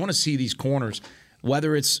matchup. I want to see these corners,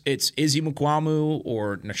 whether it's Izzy Mukuamu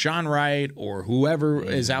or Nashawn Wright or whoever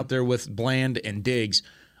is out there with Bland and Diggs.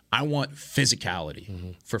 I want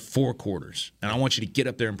physicality for 4 quarters, and I want you to get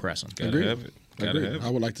up there and press them. Gotta have it. I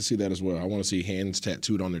would like to see that as well. I want to see hands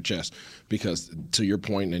tattooed on their chest because, to your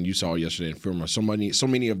point, and you saw yesterday in film, so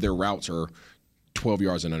many of their routes are 12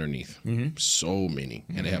 yards and underneath. So many.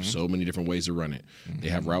 And they have so many different ways to run it. They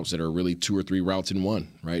have routes that are really 2 or 3 routes in one,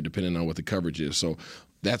 right, depending on what the coverage is. So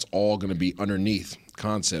that's all going to be underneath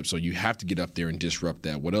concept. So you have to get up there and disrupt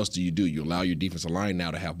that. What else do? You allow your defensive line now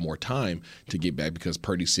to have more time to get back because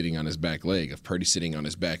Purdy's sitting on his back leg. If Purdy's sitting on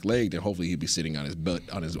his back leg, then hopefully he'll be sitting on his butt,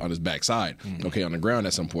 on his backside, on the ground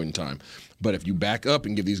at some point in time. But if you back up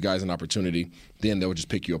and give these guys an opportunity, then they'll just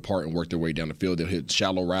pick you apart and work their way down the field. They'll hit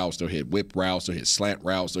shallow routes, they'll hit whip routes, they'll hit slant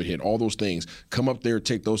routes, they'll hit all those things. Come up there,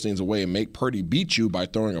 take those things away, and make Purdy beat you by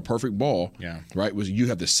throwing a perfect ball. Right? You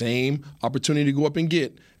have the same opportunity to go up and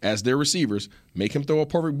get as their receivers. Make him throw a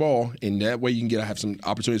perfect ball, and that way you can have some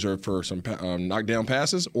opportunities for some knockdown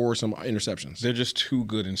passes or some interceptions. They're just too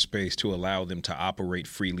good in space to allow them to operate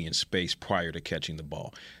freely in space prior to catching the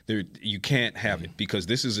ball. You can't have it because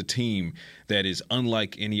this is a team that is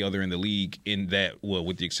unlike any other in the league in that, well,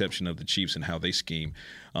 with the exception of the Chiefs and how they scheme.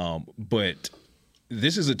 But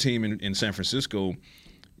this is a team in San Francisco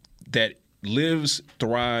that lives,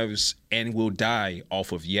 thrives, and will die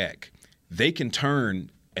off of yak. They can turn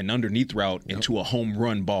an underneath route into a home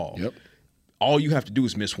run ball. All you have to do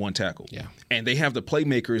is miss one tackle. And they have the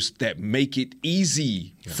playmakers that make it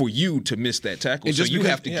easy for you to miss that tackle. So you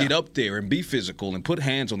have to get up there and be physical and put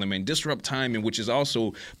hands on them and disrupt timing, which is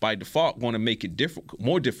also by default going to make it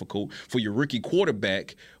more difficult for your rookie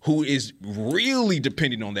quarterback who is really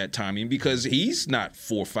depending on that timing because he's not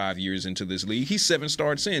 4 or 5 years into this league. He's 7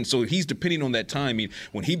 starts in. So he's depending on that timing.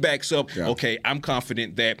 When he backs up, okay, I'm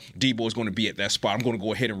confident that Debo is going to be at that spot. I'm going to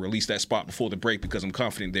go ahead and release that spot before the break because I'm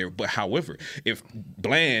confident there. But however, if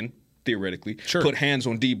Bland theoretically put hands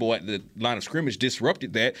on Debo at the line of scrimmage,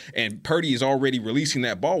 disrupted that, and Purdy is already releasing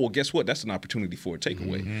that ball, well, guess what? That's an opportunity for a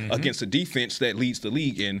takeaway against a defense that leads the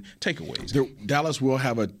league in takeaways. Dallas will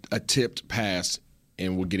have a tipped pass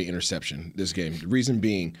and will get an interception this game. The reason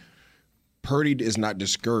being, Purdy is not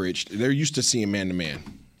discouraged. They're used to seeing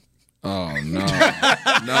man-to-man. Oh, no.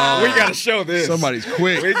 No. We got to show this. Somebody's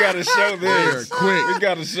quick. We got to show this. They're quick. We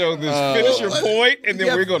got to show this. Finish your point, and then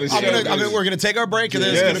we're going to show this. We're going to take our break, and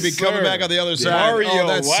then it's going to be coming back on the other side. Mario,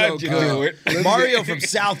 that's why'd so you good. do it? Mario from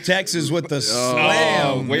South Texas with the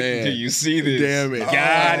slam. Wait till you see this. Damn it.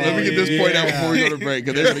 Let me get this point out before we go to break,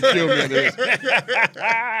 because they're going to kill me on this.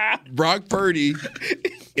 Brock Purdy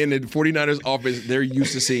in the 49ers offense, they're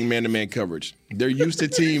used to seeing man-to-man coverage. They're used to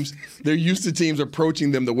teams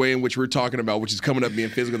approaching them the way in which we're talking about, which is coming up being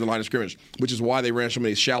physical at the line of scrimmage, which is why they ran so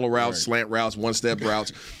many shallow routes, slant routes, one-step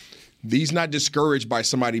routes. He's not discouraged by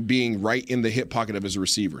somebody being right in the hip pocket of his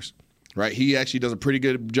receivers. Right? He actually does a pretty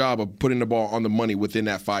good job of putting the ball on the money within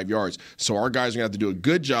that 5 yards. So our guys are going to have to do a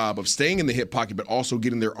good job of staying in the hip pocket, but also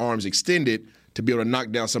getting their arms extended to be able to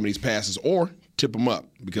knock down some of these passes or tip them up.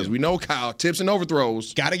 Because we know, Kyle, tips and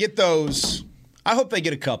overthrows. Got to get those. I hope they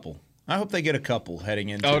get a couple. Heading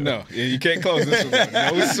into Oh, no. You can't close this one.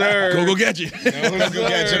 No, sir. Go get you. No, go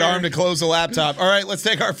get your arm to close the laptop. All right, let's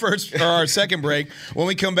take our second break. When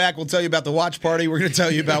we come back, we'll tell you about the watch party. We're going to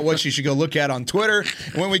tell you about what you should go look at on Twitter.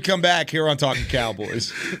 When we come back here on Talking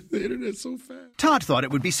Cowboys. The internet's so fast. Todd thought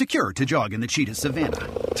it would be secure to jog in the cheetah savanna.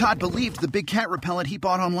 Todd believed the big cat repellent he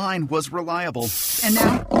bought online was reliable. And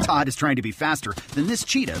now, Todd is trying to be faster than this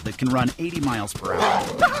cheetah that can run 80 miles per hour.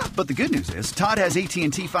 But the good news is Todd has AT&T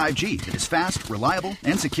 5G that is fast, reliable,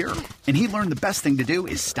 and secure. And he learned the best thing to do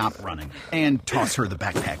is stop running and toss her the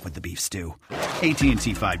backpack with the beef stew. AT&T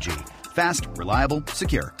 5G. Fast, reliable,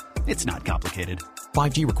 secure. It's not complicated.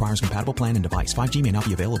 5G requires compatible plan and device. 5G may not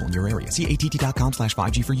be available in your area. See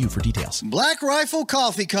att.com/5G for you for details. Black Rifle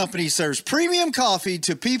Coffee Company serves premium coffee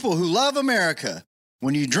to people who love America.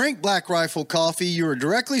 When you drink Black Rifle coffee, you are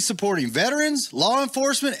directly supporting veterans, law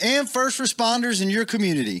enforcement, and first responders in your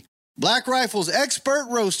community. Black Rifle's expert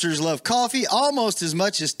roasters love coffee almost as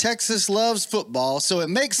much as Texas loves football, so it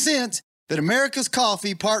makes sense that America's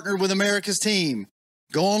Coffee partnered with America's team.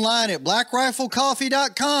 Go online at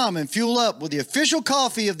blackriflecoffee.com and fuel up with the official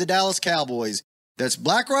coffee of the Dallas Cowboys. That's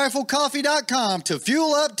blackriflecoffee.com to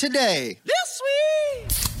fuel up today. Little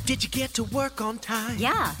Sweet! Did you get to work on time?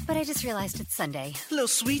 Yeah, but I just realized it's Sunday. Little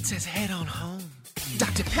Sweet says head on home.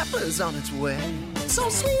 Dr. Pepper's on its way. So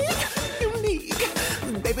sweet, unique.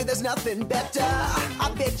 Baby, there's nothing better.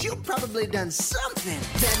 I bet you've probably done something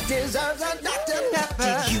that deserves a Dr.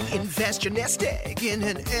 Pepper. Did you invest your nest egg in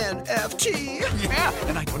an NFT? Yeah,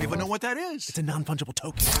 and I don't even know what that is. It's a non-fungible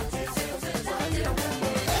token.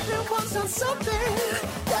 Everyone's done something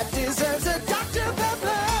that deserves a Dr.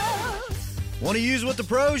 Pepper. Want to use what the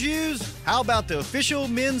pros use? How about the official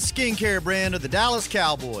men's skincare brand of the Dallas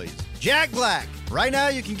Cowboys, Jack Black? Right now,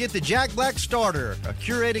 you can get the Jack Black Starter, a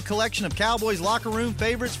curated collection of Cowboys locker room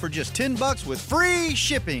favorites for just $10 with free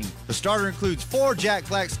shipping. The starter includes 4 Jack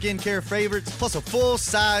Black skincare favorites, plus a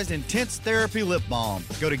full-sized intense therapy lip balm.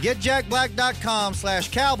 Go to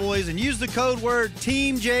getjackblack.com/Cowboys and use the code word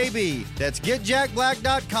TEAMJB. That's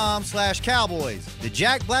getjackblack.com/Cowboys. The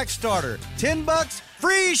Jack Black Starter, $10,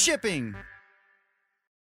 free shipping.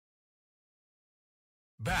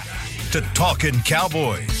 Back to Talking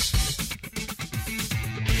Cowboys.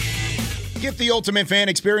 Get the ultimate fan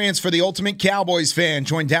experience for the ultimate Cowboys fan.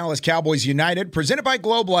 Join Dallas Cowboys United, presented by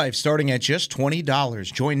Globe Life, starting at just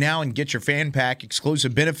 $20. Join now and get your fan pack,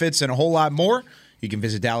 exclusive benefits, and a whole lot more. You can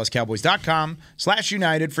visit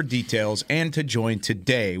DallasCowboys.com/United for details and to join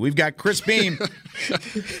today. We've got Chris Beam,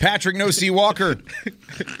 Patrick No C. Walker.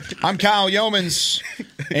 I'm Kyle Yeomans.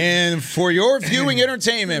 And for your viewing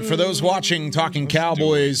entertainment, for those watching Talking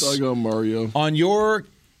Cowboys on your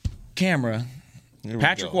camera,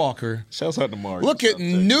 Patrick Walker. Shouts out to Mario. Look at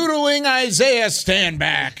noodling Isaiah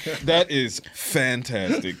Standback. That is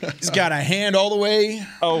fantastic. He's got a hand all the way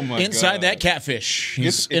inside God. that catfish.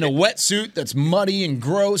 He's in a wetsuit that's muddy and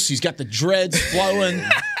gross. He's got the dreads flowing.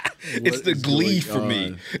 It's the glee for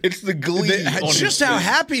me. It's the glee. Just how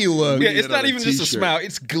happy you look. Yeah, it's not even just a smile.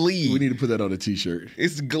 It's glee. We need to put that on a T-shirt.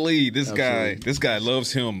 It's glee. This guy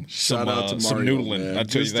loves him. Shout out to some Mario, noodling. man. I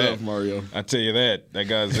tell you Good stuff, that, Mario. I tell you that. That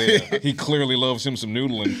guy's there. He clearly loves him some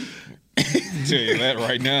noodling. I tell you that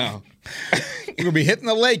right now. We're going to be hitting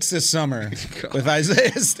the lakes this summer with Isaiah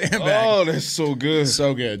Standback. Oh, that's so good.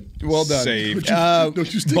 So good. Well done. Saved. Don't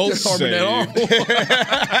you stick that arm in that arm.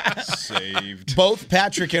 Saved. Both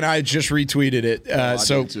Patrick and I just retweeted it.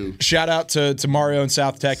 So shout out to Mario in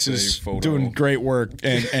South Texas. Doing great work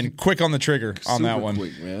and quick on the trigger on that one.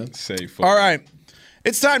 Quick, man. Save. All right.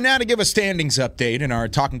 It's time now to give a standings update in our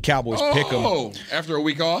Talking Cowboys pick'em. Oh, after a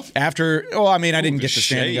week off? I didn't get the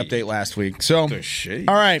standing update last week. So,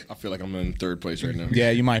 all right. I feel like I'm in third place right now. Yeah,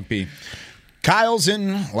 you might be. Kyle's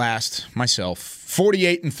in last, myself.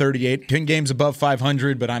 48-38, 10 games above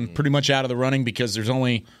 500, but I'm pretty much out of the running because there's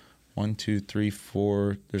only 1, 2, 3,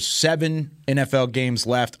 4. There's 7 NFL games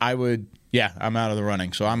left. I'm out of the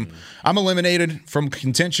running. So I'm eliminated from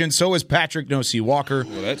contention. So is Patrick No C. Walker.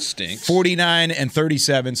 Well, that stinks.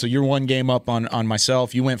 49-37. So you're 1 game up on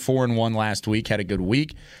myself. You went 4-1 last week. Had a good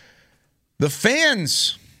week. The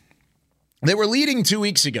fans, they were leading 2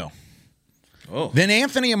 weeks ago. Oh. Then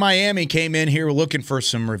Anthony in Miami came in here looking for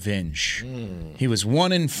some revenge. He was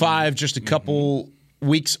 1-5 just a couple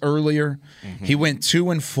weeks earlier. He went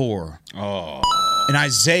 2-4. Oh. And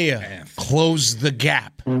Isaiah closed the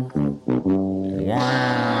gap.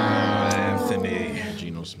 Wow. Anthony.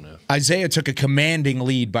 Geno Smith. Isaiah took a commanding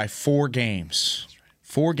lead by 4 games.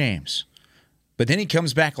 4 games. But then he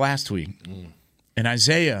comes back last week, and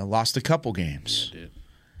Isaiah lost a couple games.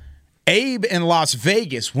 Abe in Las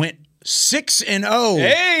Vegas went 6-0.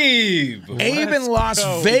 Abe in Las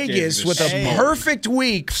Vegas with a perfect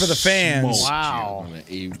week for the fans. Wow.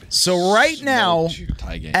 So right now,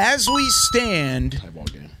 as we stand,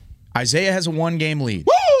 Isaiah has a 1-game lead.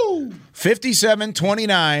 Woo!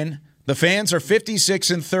 57-29. The fans are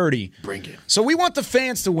 56-30. Bring it. So we want the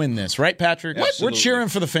fans to win this, right, Patrick? Absolutely. We're cheering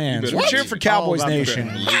for the fans. You We're better cheering for believe it. Cowboys All about the Nation.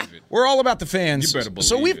 fans. Believe it. We're all about the fans. You better believe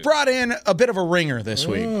so we've it. brought in a bit of a ringer this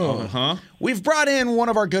week. Uh-huh. We've brought in one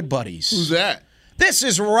of our good buddies. Who's that? This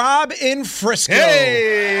is Rob in Frisco.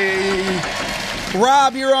 Hey!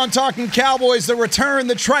 Rob, you're on Talking Cowboys,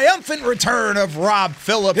 the triumphant return of Rob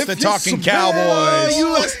Phillips, the Talking Cowboys.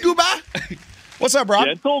 U.S. Cuba. What's up, Rob?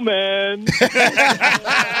 Gentlemen.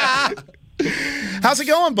 How's it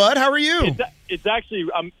going, bud? How are you? It's actually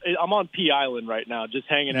I'm on Pea Island right now, just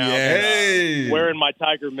hanging out, Hey. wearing my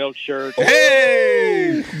Tiger Milk shirt.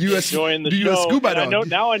 Hey! Enjoying the show. Scuba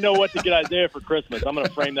And I know what to get Isaiah for Christmas. I'm going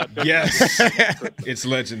to frame that picture. Yes. It's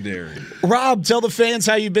legendary. Rob, tell the fans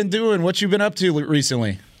how you've been doing, what you've been up to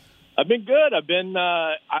recently. I've been good. I've been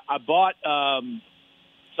I bought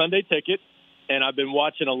Sunday ticket, and I've been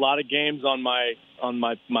watching a lot of games on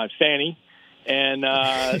my fanny. And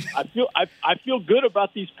I feel good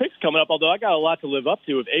about these picks coming up. Although I got a lot to live up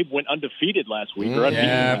to. If Abe went undefeated last week, or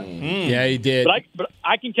undefeated, Yeah, he did. but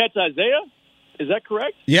I can catch Isaiah. Is that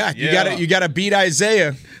correct? Yeah, you got to beat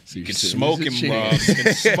Isaiah. You can smoke him, Rob. You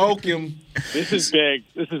can smoke him. This is big.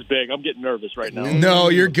 I'm getting nervous right now. No,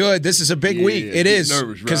 you're good. This is a big week. It is.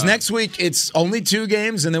 nervous, Because Rob. next week it's only 2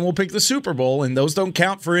 games, and then we'll pick the Super Bowl, and those don't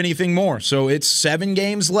count for anything more. So it's 7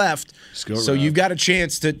 games left. go, So Rob. you've got a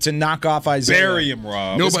chance to knock off Isaiah. Bury him,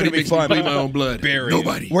 Rob. It's Nobody gonna be makes me fun. bleed my own blood. Bury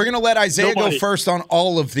Nobody. We're going to let Isaiah Nobody. go first on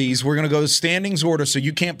all of these. We're going to go standings order, so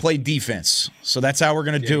you can't play defense. So that's how we're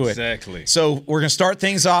going to do it. Exactly. So we're going to start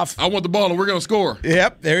things off. I want the ball, and we're going to score.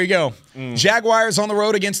 Yep, there you go. Jaguars on the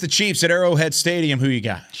road against the Chiefs at Arrowhead Stadium. Who you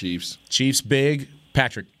got? Chiefs. Chiefs big.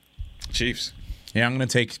 Patrick. Chiefs. Yeah, I'm going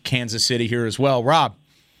to take Kansas City here as well. Rob.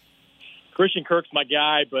 Christian Kirk's my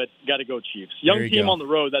guy, but got to go Chiefs. Young There you team go. on the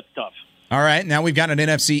road, that's tough. All right, now we've got an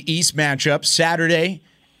NFC East matchup Saturday,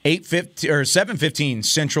 7:15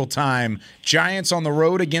 Central Time. Giants on the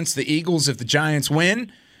road against the Eagles. If the Giants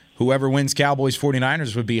win, whoever wins Cowboys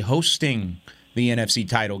 49ers would be hosting the NFC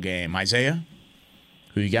title game. Isaiah,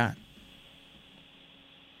 who you got?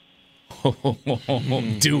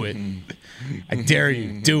 Do it. I dare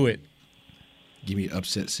you. Do it. Give me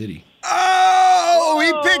Upset City. Oh,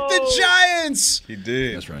 he picked the Giants. He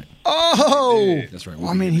did. That's right. Oh. That's right. Well,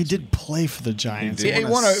 I mean, he did play for the Giants. He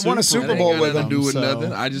won a Super Bowl with Nothing them. to do with so-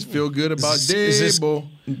 nothing. I just feel good about Is this- Dable.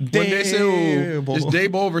 When they say, "Ooh," it's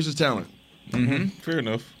Dable versus talent. Fair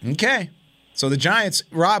enough. Okay. So the Giants.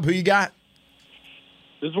 Rob, who you got?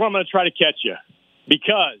 This is where I'm going to try to catch you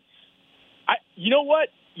because you know what?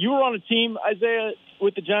 You were on a team, Isaiah,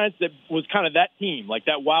 with the Giants that was kind of that team, like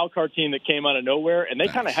that wild card team that came out of nowhere, and they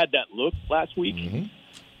kind of had that look last week.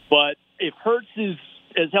 But if Hurts is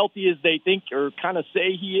as healthy as they think or kind of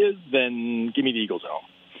say he is, then give me the Eagles at home.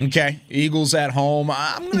 Okay. Eagles at home.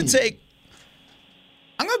 I'm going to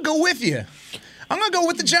go with you. I'm going to go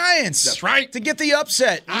with the Giants. That's right. To get the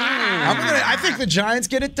upset. I think the Giants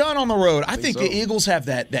get it done on the road. I think so. the Eagles have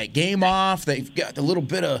that game off. They've got a little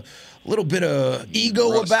bit of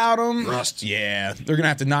ego about them. Rust. Yeah, they're going to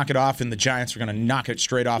have to knock it off, and the Giants are going to knock it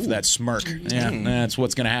straight off of that smirk. Yeah, that's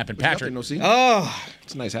what's going to happen. Patrick. No, see? Oh,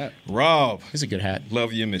 It's a nice hat. Rob. It's a good hat.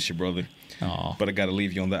 Love you and miss you, brother. Aw. But I got to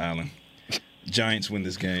leave you on the island. Giants win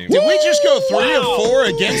this game. Did we just go 3 or 4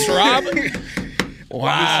 against Rob?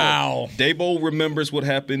 Wow. Dabo remembers what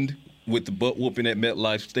happened with the butt whooping at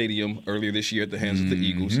MetLife Stadium earlier this year at the hands of the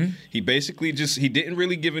Eagles. He basically he didn't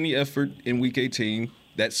really give any effort in Week 18.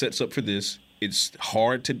 That sets up for this. It's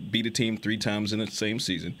hard to beat a team 3 times in the same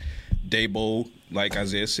season. Dabo, like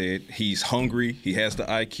Isaiah said, he's hungry. He has the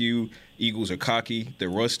IQ. Eagles are cocky. They're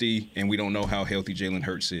rusty, and we don't know how healthy Jalen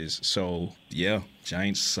Hurts is. So, yeah,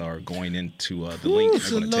 Giants are going into the link.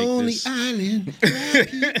 They're going to take this. Island.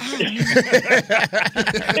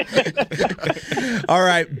 All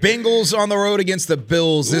right, Bengals on the road against the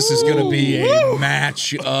Bills. This is going to be a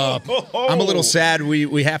match up. I'm a little sad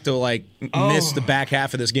we have to miss the back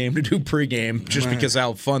half of this game to do pregame just because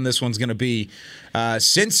how fun this one's going to be.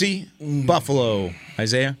 Cincy, Buffalo.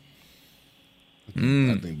 Isaiah?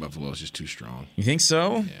 I think Buffalo's just too strong. You think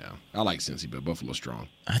so? Yeah. I like Cincy, but Buffalo's strong.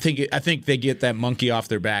 I think they get that monkey off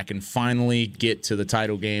their back and finally get to the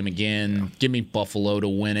title game again. Yeah. Give me Buffalo to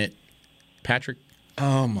win it. Patrick?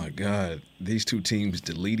 Oh, my God. These two teams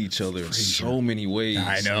delete each other in so many ways.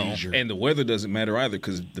 I know. And the weather doesn't matter either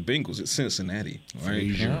because the Bengals, it's Cincinnati.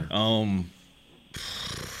 Right?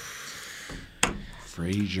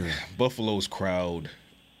 Frazier. Buffalo's crowd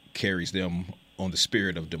carries them on the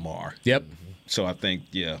spirit of DeMar. Yep. So I think,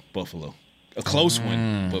 Buffalo. A close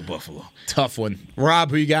one, but Buffalo. Tough one. Rob,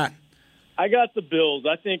 who you got? I got the Bills.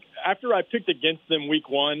 I think after I picked against them week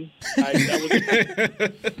one,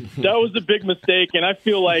 that was a big mistake. And I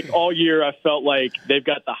feel like all year I felt like they've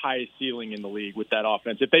got the highest ceiling in the league with that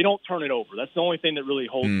offense. If they don't turn it over, that's the only thing that really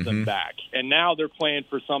holds them back. And now they're playing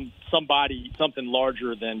for something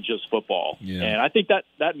larger than just football. Yeah. And I think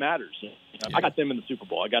that matters. I got them in the Super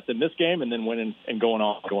Bowl. I got them this game and then winning and going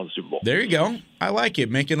to the Super Bowl. There you go. I like it.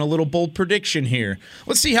 Making a little bold prediction here.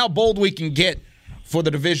 Let's see how bold we can get for the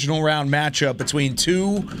divisional round matchup between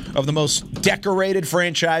two of the most decorated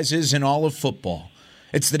franchises in all of football.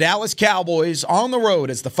 It's the Dallas Cowboys on the road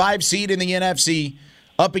as the 5 seed in the NFC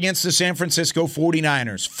up against the San Francisco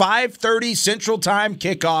 49ers. 5:30 Central Time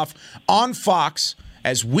kickoff on Fox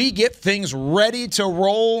as we get things ready to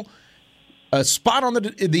roll. A spot on the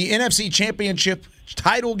NFC Championship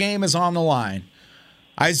title game is on the line.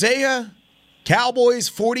 Isaiah, Cowboys,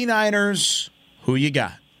 49ers, who you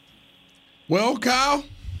got? Well, Kyle,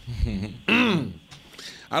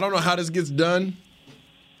 I don't know how this gets done.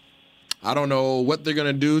 I don't know what they're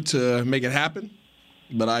going to do to make it happen.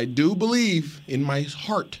 But I do believe in my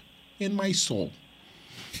heart, in my soul,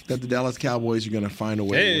 that the Dallas Cowboys are going to find a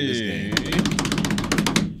way to win this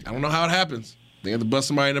game. I don't know how it happens. They have to bust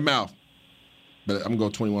somebody in the mouth. But I'm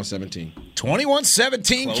going to go 21-17.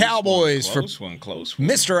 21-17 Cowboys close for one.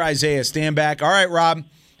 Mr. Isaiah Stanback. All right, Rob,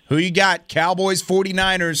 who you got? Cowboys,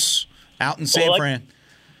 49ers out in San Fran.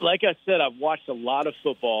 Like I said, I've watched a lot of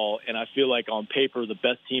football, and I feel like on paper the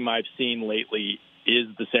best team I've seen lately is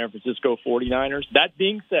the San Francisco 49ers. That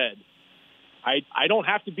being said, I don't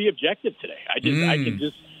have to be objective today.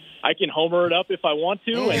 I can homer it up if I want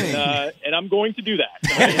to, and I'm going to do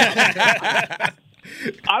that.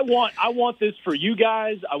 I want this for you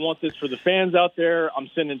guys. I want this for the fans out there.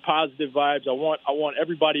 I'm sending positive vibes. I want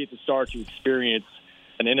everybody at the Star to experience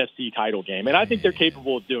an NFC title game, and I think they're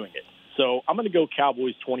capable of doing it. So I'm going to go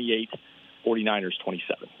Cowboys 28, 49ers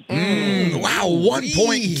 27. Wow, 1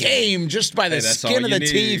 point game just by the skin of the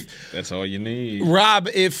teeth. That's all you need. Rob,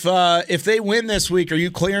 if they win this week, are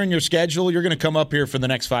you clearing your schedule? You're going to come up here for the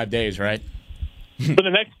next 5 days, right? For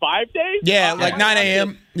the next 5 days? Yeah, like 9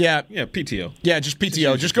 a.m. Yeah, PTO. Yeah, just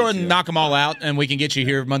PTO. Just go ahead and knock them all out, and we can get you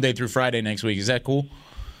here Monday through Friday next week. Is that cool?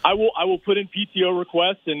 I will put in PTO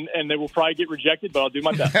requests, and they will probably get rejected, but I'll do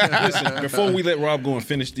my best. Listen, before we let Rob go and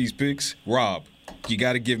finish these picks, Rob, you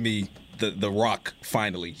got to give me the rock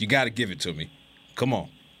finally. You got to give it to me. Come on.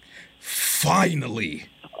 Finally.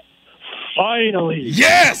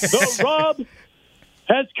 Yes! The Rob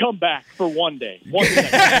has come back for one day.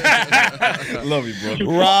 Love you, brother.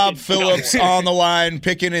 Rob Phillips on the line,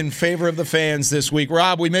 picking in favor of the fans this week.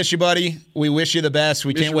 Rob, we miss you, buddy. We wish you the best.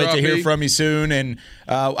 We can't wait to hear from you soon. And,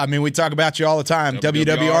 we talk about you all the time.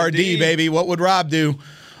 WWRD, baby. What would Rob do?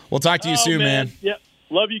 We'll talk to you soon, man. Yeah.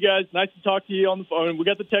 Love you guys. Nice to talk to you on the phone. We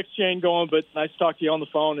got the text chain going, but nice to talk to you on the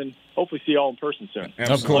phone and hopefully see you all in person soon.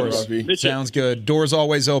 Absolutely. Of course. Sounds good. Doors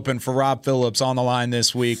always open for Rob Phillips on the line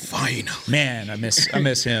this week. Finally. Man, I miss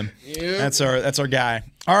him. Yeah. That's our guy.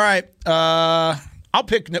 All right. I'll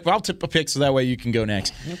tip a pick so that way you can go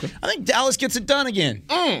next. Okay. I think Dallas gets it done again.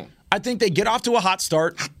 I think they get off to a hot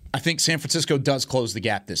start. I think San Francisco does close the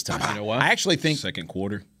gap this time. You know what? I actually think second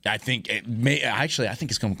quarter. I think it may. Actually, I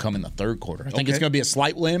think it's going to come in the third quarter. I think it's going to be a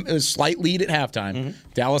slight lead at halftime.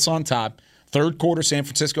 Dallas on top. Third quarter, San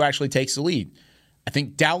Francisco actually takes the lead. I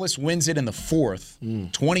think Dallas wins it in the fourth,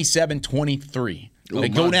 27-23. They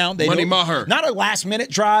go down. Money Maher. Not a last-minute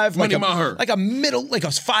drive. Money Maher. Like a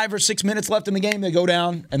 5 or 6 minutes left in the game. They go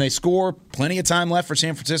down, and they score. Plenty of time left for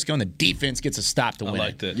San Francisco, and the defense gets a stop to win. I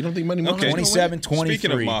like that. You don't think Money Maher? 27-23.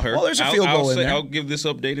 Speaking of Maher, well, there's a field goal in there. I'll give this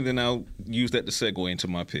update, and then I'll use that to segue into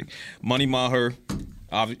my pick. Money Maher,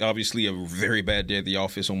 obviously a very bad day at the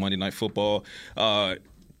office on Monday Night Football.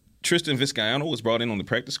 Tristan Vizcaino was brought in on the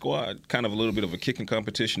practice squad, kind of a little bit of a kicking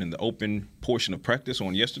competition in the open portion of practice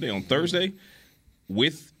on Thursday.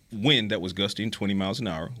 With wind that was gusting 20 miles an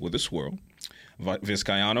hour with a swirl.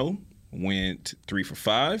 Vizcaino went 3 for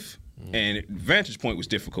 5, and vantage point was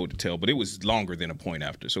difficult to tell, but it was longer than a point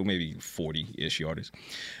after, so maybe 40-ish yards.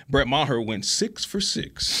 Brett Maher went 6 for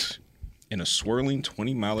 6 in a swirling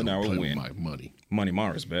 20-mile-an-hour wind. Money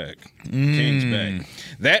Maher's back. King's back.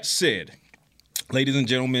 That said, ladies and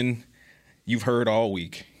gentlemen, you've heard all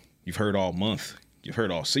week, you've heard all month, you've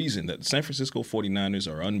heard all season that the San Francisco 49ers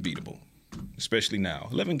are unbeatable. Especially now.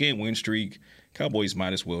 11-game win streak. Cowboys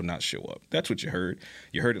might as well not show up. That's what you heard.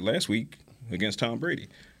 You heard it last week against Tom Brady.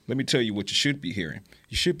 Let me tell you what you should be hearing.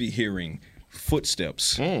 You should be hearing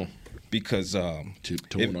footsteps. Because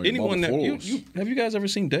if anyone have you guys ever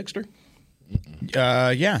seen Dexter?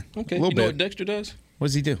 Yeah. Okay. You know what Dexter does? What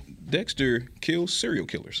does he do? Dexter kills serial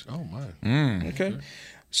killers. Oh, my. Okay.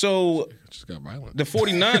 So just got violent. The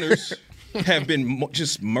 49ers have been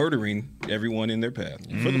just murdering everyone in their path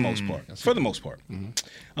for the most part. For the most part.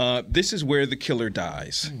 This is where the killer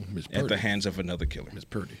dies at the hands of another killer. Miss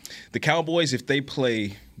Purdy. The Cowboys, if they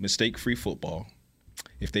play mistake-free football,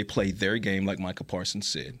 if they play their game like Micah Parsons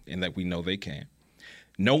said, and that we know they can,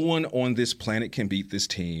 no one on this planet can beat this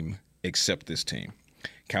team except this team.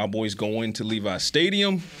 Cowboys go into Levi's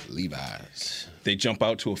Stadium. Levi's. They jump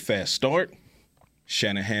out to a fast start.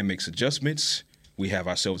 Shanahan makes adjustments. We have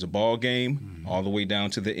ourselves a ball game all the way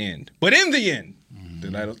down to the end. But in the end,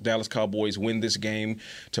 the Dallas Cowboys win this game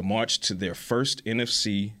to march to their first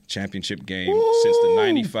NFC championship game since the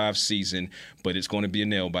 95 season. But it's going to be a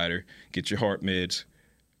nail-biter. Get your heart meds.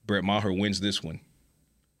 Brett Maher wins this one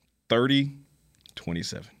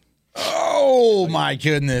 30-27. Oh, my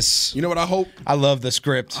goodness. You know what I hope? I love the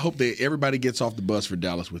script. I hope that everybody gets off the bus for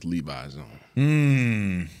Dallas with Levi's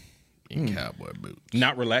on. In cowboy boots.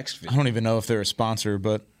 Not relaxed fit. I don't even know if they're a sponsor,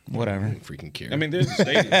 but whatever. I don't freaking care. I mean, there's a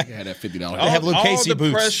stadium. They had that $50. They have Lucchese all the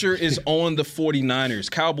boots. pressure is on the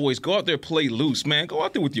 49ers. Cowboys, go out there, play loose, man. Go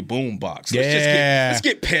out there with your boom box. Let's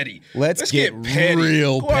get petty. Let's get petty.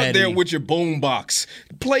 real go out there petty. with your boom box.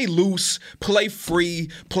 Play loose, play free,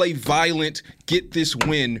 play violent. Get this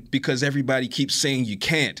win because everybody keeps saying you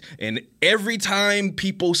can't. And every time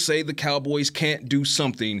people say the Cowboys can't do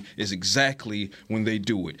something is exactly when they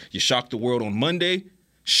do it. You shock the world on Monday.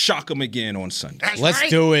 Shock them again on Sunday. Let's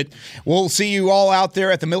do it. We'll see you all out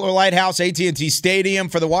there at the Miller Lite House, AT&T Stadium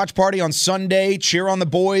for the watch party on Sunday. Cheer on the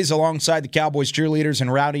boys alongside the Cowboys cheerleaders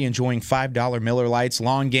and Rowdy enjoying $5 Miller Lites,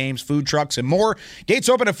 lawn games, food trucks, and more. Gates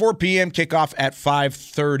open at 4 p.m., kickoff at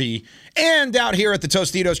 5:30. And out here at the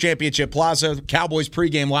Tostitos Championship Plaza, Cowboys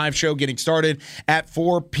pregame live show getting started at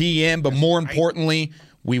 4 p.m. But more importantly,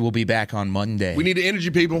 we will be back on Monday. We need the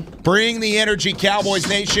energy, people. Bring the energy, Cowboys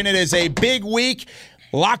Nation. It is a big week.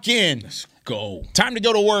 Lock in. Let's go. Time to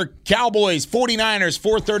go to work. Cowboys, 49ers,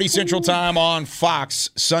 4:30 Central Time on Fox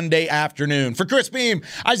Sunday afternoon. For Chris Beam,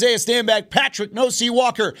 Isaiah Stanback, Patrick No C.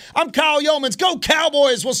 Walker, I'm Kyle Yeomans. Go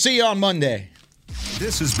Cowboys. We'll see you on Monday.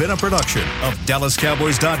 This has been a production of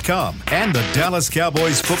DallasCowboys.com and the Dallas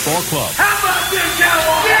Cowboys Football Club. How about this,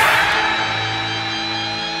 Cowboys? Yeah!